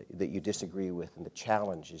you disagree with and that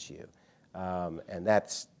challenges you. And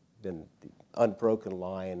that's been the unbroken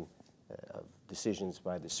line of decisions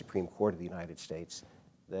by the Supreme Court of the United States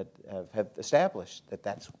that have established that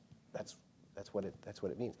that's what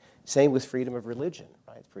it means. Same with freedom of religion,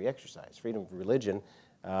 right? Free exercise. Freedom of religion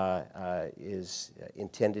is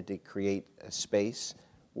intended to create a space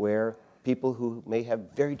where people who may have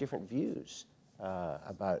very different views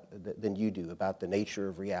than you do about the nature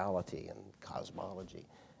of reality and cosmology,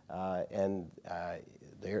 and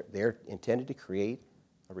they're intended to create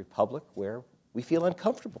a republic where we feel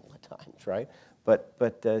uncomfortable at times, right?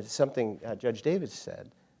 But something Judge Davis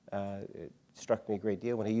said it struck me a great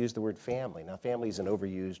deal when he used the word family. Now, family is an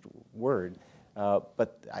overused word,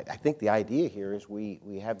 but I think the idea here is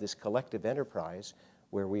we have this collective enterprise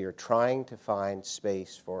where we are trying to find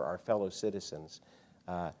space for our fellow citizens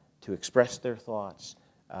to express their thoughts,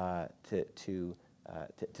 to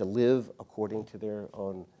live according to their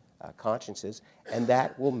own consciences, and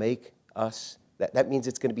that will make us, that means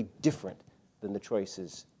it's going to be different than the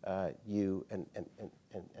choices you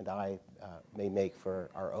and I may make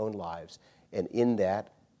for our own lives. And in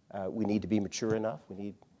that, we need to be mature enough, we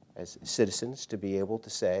need, as citizens, to be able to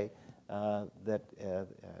say that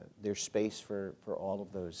there's space for all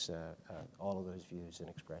of those views and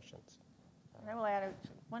expressions. And I will add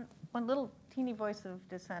one little teeny voice of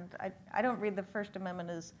dissent. I don't read the First Amendment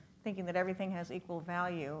as thinking that everything has equal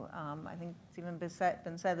value. I think it's even been said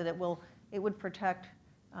that it would protect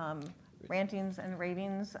rantings and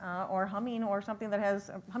ravings or humming or something that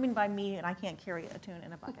has humming by me and I can't carry a tune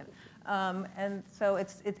in a bucket. And so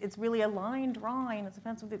it's really a line drawing. It's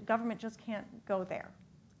offensive. The government just can't go there.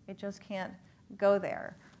 It just can't go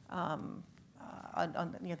there. On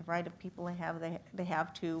the right of people they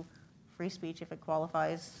have to free speech if it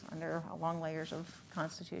qualifies under long layers of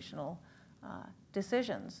constitutional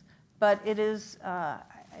decisions. But it is, I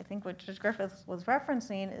think what Judge Griffith was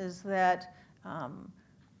referencing is that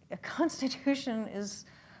a constitution is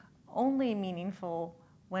only meaningful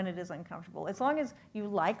when it is uncomfortable. As long as you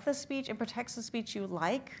like the speech, it protects the speech you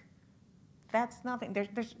like, that's nothing.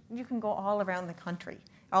 You can go all around the country,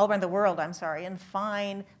 all around the world, I'm sorry, and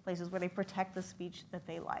find places where they protect the speech that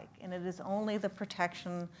they like. And it is only the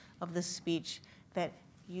protection of the speech that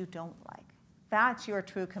you don't like. That's your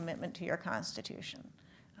true commitment to your Constitution.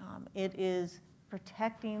 It is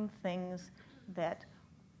protecting things that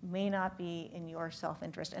may not be in your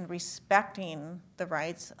self-interest and respecting the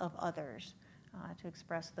rights of others to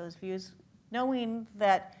express those views, knowing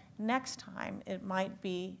that next time you might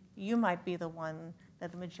be the one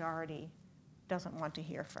that the majority doesn't want to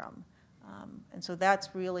hear from. And so that's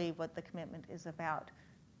really what the commitment is about.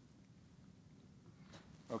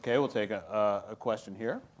 Okay, we'll take a question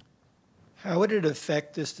here. How would it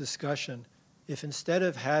affect this discussion if instead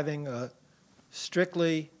of having a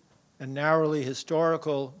strictly and narrowly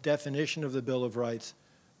historical definition of the Bill of Rights,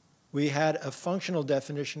 we had a functional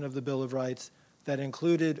definition of the Bill of Rights that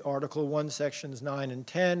included Article 1, Sections 9 and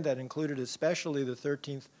 10, that included especially the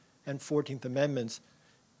 13th and 14th Amendments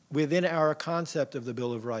within our concept of the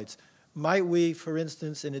Bill of Rights? Might we, for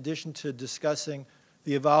instance, in addition to discussing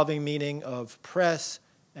the evolving meaning of press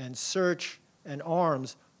and search and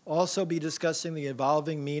arms, also be discussing the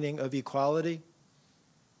evolving meaning of equality?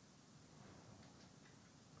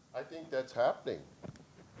 I think that's happening.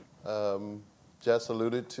 Jess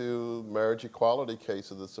alluded to marriage equality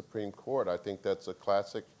case of the Supreme Court. I think that's a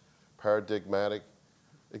classic paradigmatic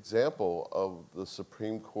example of the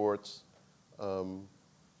Supreme Court's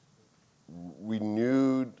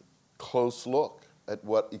renewed close look at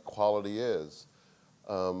what equality is.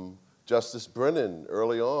 Justice Brennan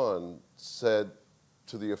early on said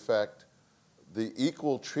to the effect, the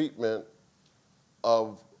equal treatment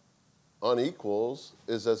of unequals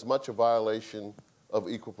is as much a violation of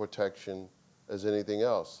equal protection as anything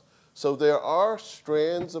else. So there are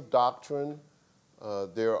strands of doctrine,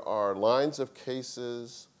 there are lines of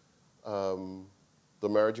cases, the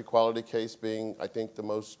marriage equality case being, I think, the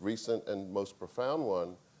most recent and most profound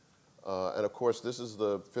one. And of course, this is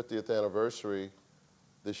the 50th anniversary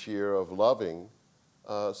this year of Loving.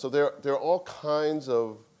 So there are all kinds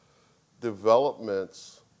of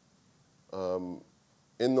developments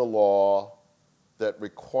in the law that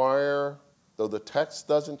require, though the text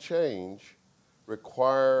doesn't change,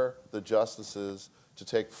 require the justices to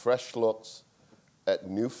take fresh looks at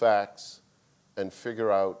new facts and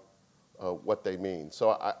figure out what they mean.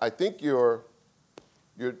 So I think your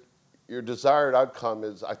desired outcome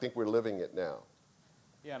is, I think we're living it now.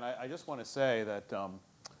 Yeah, and I just want to say that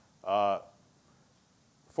 14th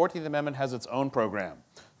Amendment has its own program.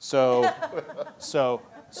 So, so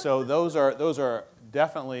those are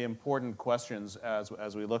definitely important questions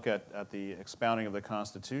as we look at the expounding of the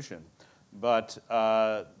Constitution. But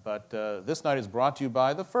this night is brought to you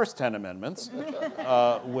by the first 10 amendments,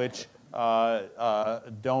 which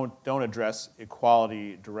don't address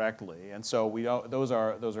equality directly. And so those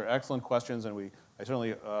are excellent questions, and I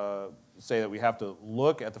certainly say that we have to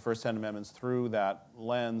look at the first 10 amendments through that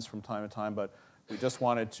lens from time to time. But we just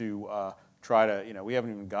wanted to try to, we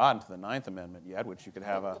haven't even gotten to the 9th Amendment yet, which you could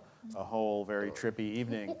have a whole very trippy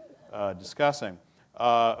evening discussing.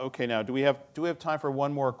 Okay, now do we have time for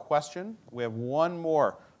one more question? We have one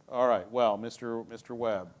more. All right. Well, Mr.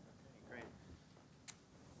 Webb.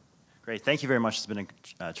 Great. Thank you very much. It's been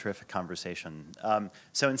a terrific conversation.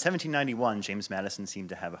 So in 1791, James Madison seemed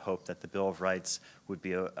to have a hope that the Bill of Rights would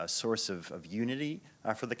be a source of unity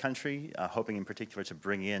for the country, hoping in particular to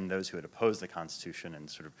bring in those who had opposed the Constitution and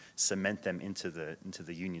sort of cement them into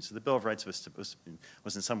the Union. So the Bill of Rights was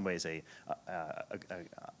in some ways a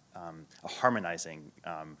harmonizing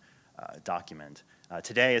document.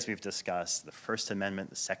 Today, as we've discussed, the First Amendment,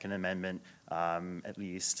 the Second Amendment, at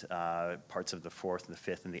least parts of the Fourth, and the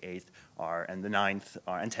Fifth, and the Eighth, and the Ninth,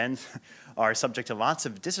 and 10th are subject to lots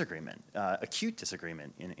of disagreement, acute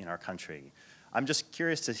disagreement in our country. I'm just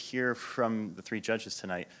curious to hear from the three judges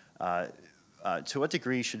tonight, to what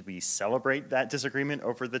degree should we celebrate that disagreement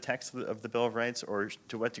over the text of the Bill of Rights, or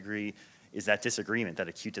to what degree is that disagreement, that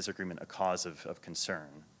acute disagreement, a cause of concern?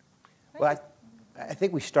 Well, I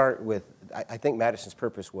think we start with, I think Madison's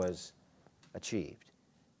purpose was achieved,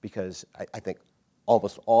 because I think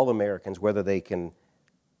almost all Americans, whether they can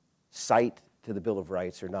cite to the Bill of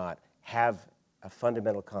Rights or not, have a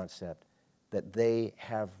fundamental concept that they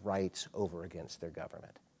have rights over against their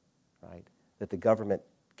government, right? That the government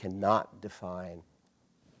cannot define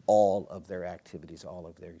all of their activities, all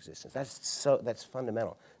of their existence. That's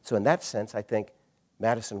fundamental. So in that sense, I think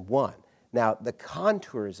Madison won. Now, the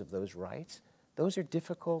contours of those rights, those are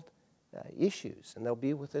difficult issues, and they'll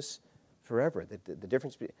be with us forever. The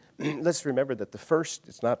difference, let's remember that the first,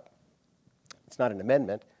 it's not an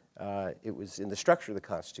amendment, it was in the structure of the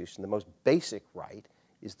Constitution. The most basic right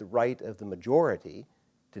is the right of the majority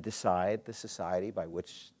to decide the society by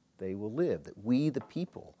which they will live, that we, the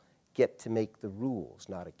people, get to make the rules,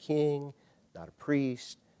 not a king, not a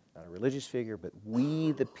priest, not a religious figure, but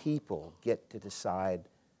we, the people, get to decide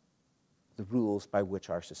the rules by which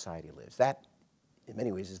our society lives. That in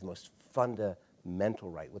many ways, is the most fundamental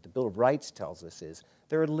right. What the Bill of Rights tells us is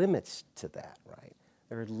there are limits to that right.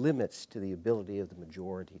 There are limits to the ability of the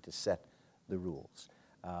majority to set the rules.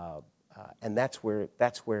 And that's where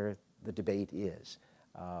the debate is.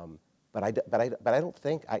 But I don't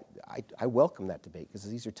think, I welcome that debate because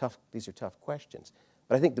these are tough questions.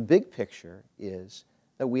 But I think the big picture is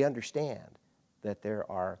that we understand that there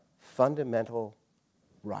are fundamental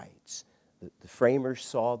rights. The framers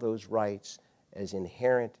saw those rights as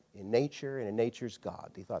inherent in nature and in nature's God.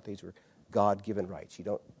 They thought these were God-given rights.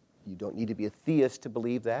 You don't need to be a theist to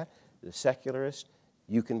believe that. As a secularist,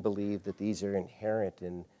 you can believe that these are inherent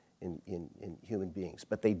in human beings.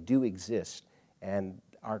 But they do exist, and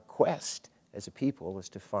our quest as a people is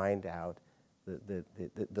to find out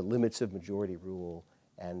the limits of majority rule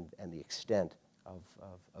and the extent of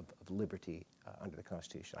liberty under the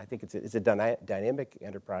Constitution. I think it's a dynamic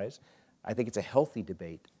enterprise. I think it's a healthy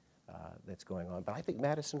debate that's going on, but I think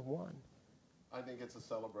Madison won. I think it's a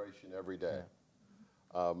celebration every day.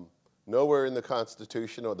 Yeah. Nowhere in the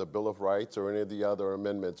Constitution or the Bill of Rights or any of the other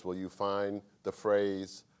amendments will you find the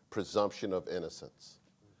phrase presumption of innocence.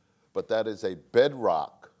 But that is a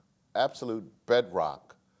bedrock, absolute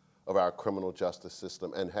bedrock of our criminal justice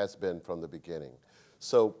system and has been from the beginning.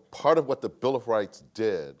 So part of what the Bill of Rights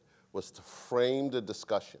did was to frame the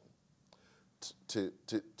discussion, to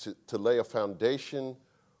lay a foundation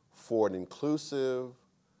for an inclusive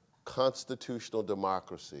constitutional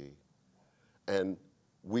democracy. And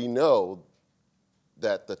we know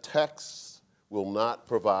that the texts will not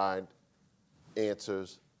provide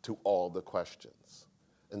answers to all the questions.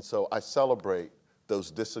 And so I celebrate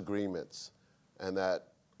those disagreements and that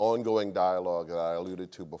ongoing dialogue that I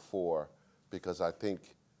alluded to before, because I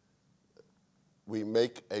think we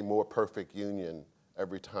make a more perfect union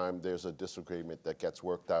every time there's a disagreement that gets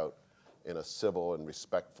worked out in a civil and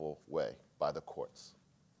respectful way by the courts.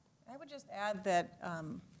 I would just add that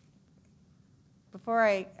before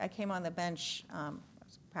I came on the bench, I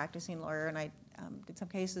was a practicing lawyer, and I did some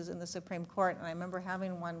cases in the Supreme Court, and I remember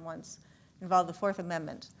having one once involved the Fourth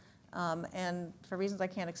Amendment. And for reasons I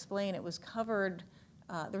can't explain, it was covered,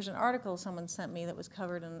 there was an article someone sent me that was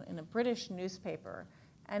covered in a British newspaper,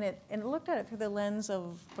 and it looked at it through the lens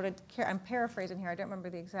of I'm paraphrasing here, I don't remember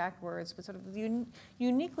the exact words, but sort of the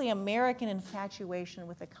uniquely American infatuation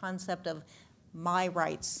with the concept of my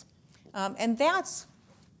rights. And that's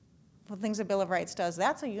what things the Bill of Rights does.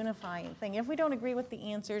 That's a unifying thing. If we don't agree with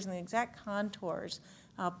the answers and the exact contours,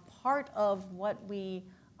 part of what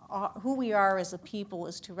who we are as a people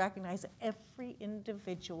is to recognize that every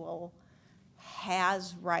individual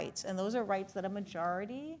has rights, and those are rights that a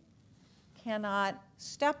majority cannot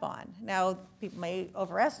step on. Now, people may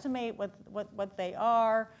overestimate what they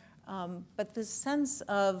are, but this sense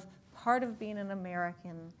of part of being an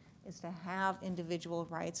American is to have individual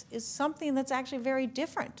rights is something that's actually very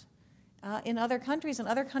different in other countries, and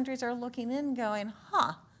other countries are looking in going,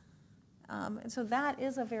 huh. And so that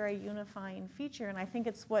is a very unifying feature, and I think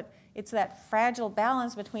it's that fragile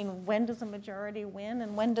balance between when does the majority win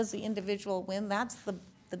and when does the individual win. That's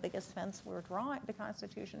the biggest fence we're drawing, the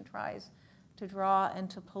Constitution tries to draw and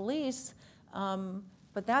to police,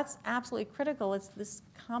 but that's absolutely critical. It's this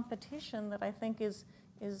competition that I think is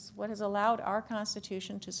what has allowed our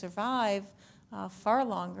Constitution to survive far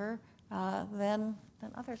longer than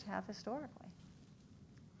others have historically.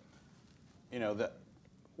 You know,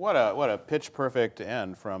 what a pitch-perfect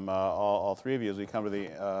end from all three of you as we come to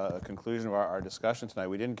the conclusion of our discussion tonight.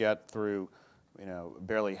 We didn't get through,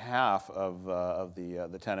 barely half of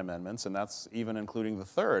the 10 amendments, and that's even including the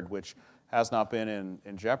third, which has not been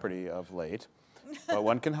in jeopardy of late, but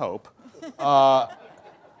one can hope.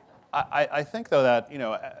 I think, though,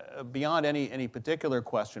 that beyond any particular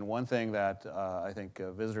question, one thing that I think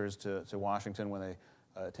visitors to Washington when they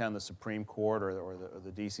attend the Supreme Court or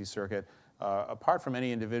the D.C. Circuit, apart from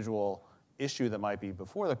any individual issue that might be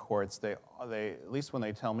before the courts, they at least when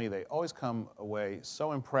they tell me, they always come away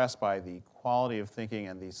so impressed by the quality of thinking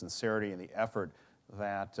and the sincerity and the effort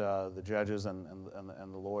that the judges and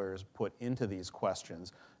the lawyers put into these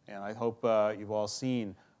questions. And I hope you've all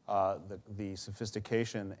seen the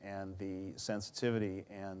sophistication and the sensitivity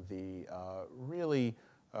and the really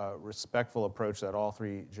respectful approach that all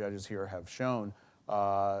three judges here have shown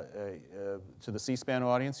to the C-SPAN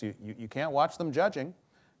audience. You can't watch them judging,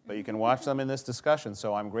 but you can watch them in this discussion.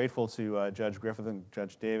 So I'm grateful to Judge Griffith and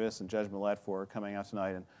Judge Davis and Judge Millett for coming out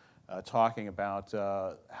tonight and talking about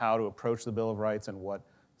how to approach the Bill of Rights and what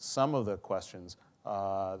some of the questions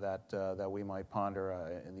that we might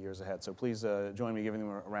ponder in the years ahead. So please join me giving them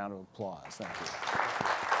a round of applause. Thank you.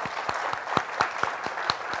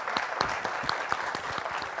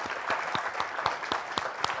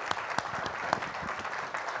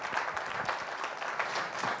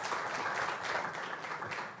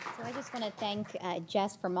 just want to thank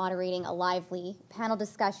Jess for moderating a lively panel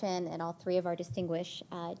discussion, and all three of our distinguished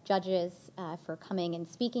judges for coming and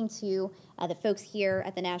speaking to the folks here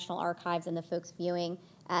at the National Archives and the folks viewing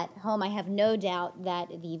at home. I have no doubt that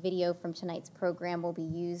the video from tonight's program will be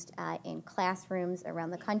used in classrooms around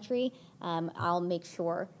the country. I'll make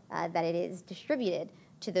sure that it is distributed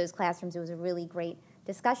to those classrooms. It was a really great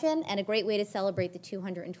discussion and a great way to celebrate the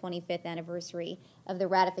 225th anniversary of the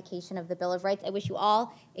ratification of the Bill of Rights. I wish you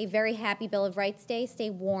all a very happy Bill of Rights Day.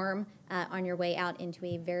 Stay warm on your way out into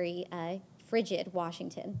a very frigid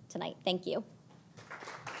Washington tonight. Thank you.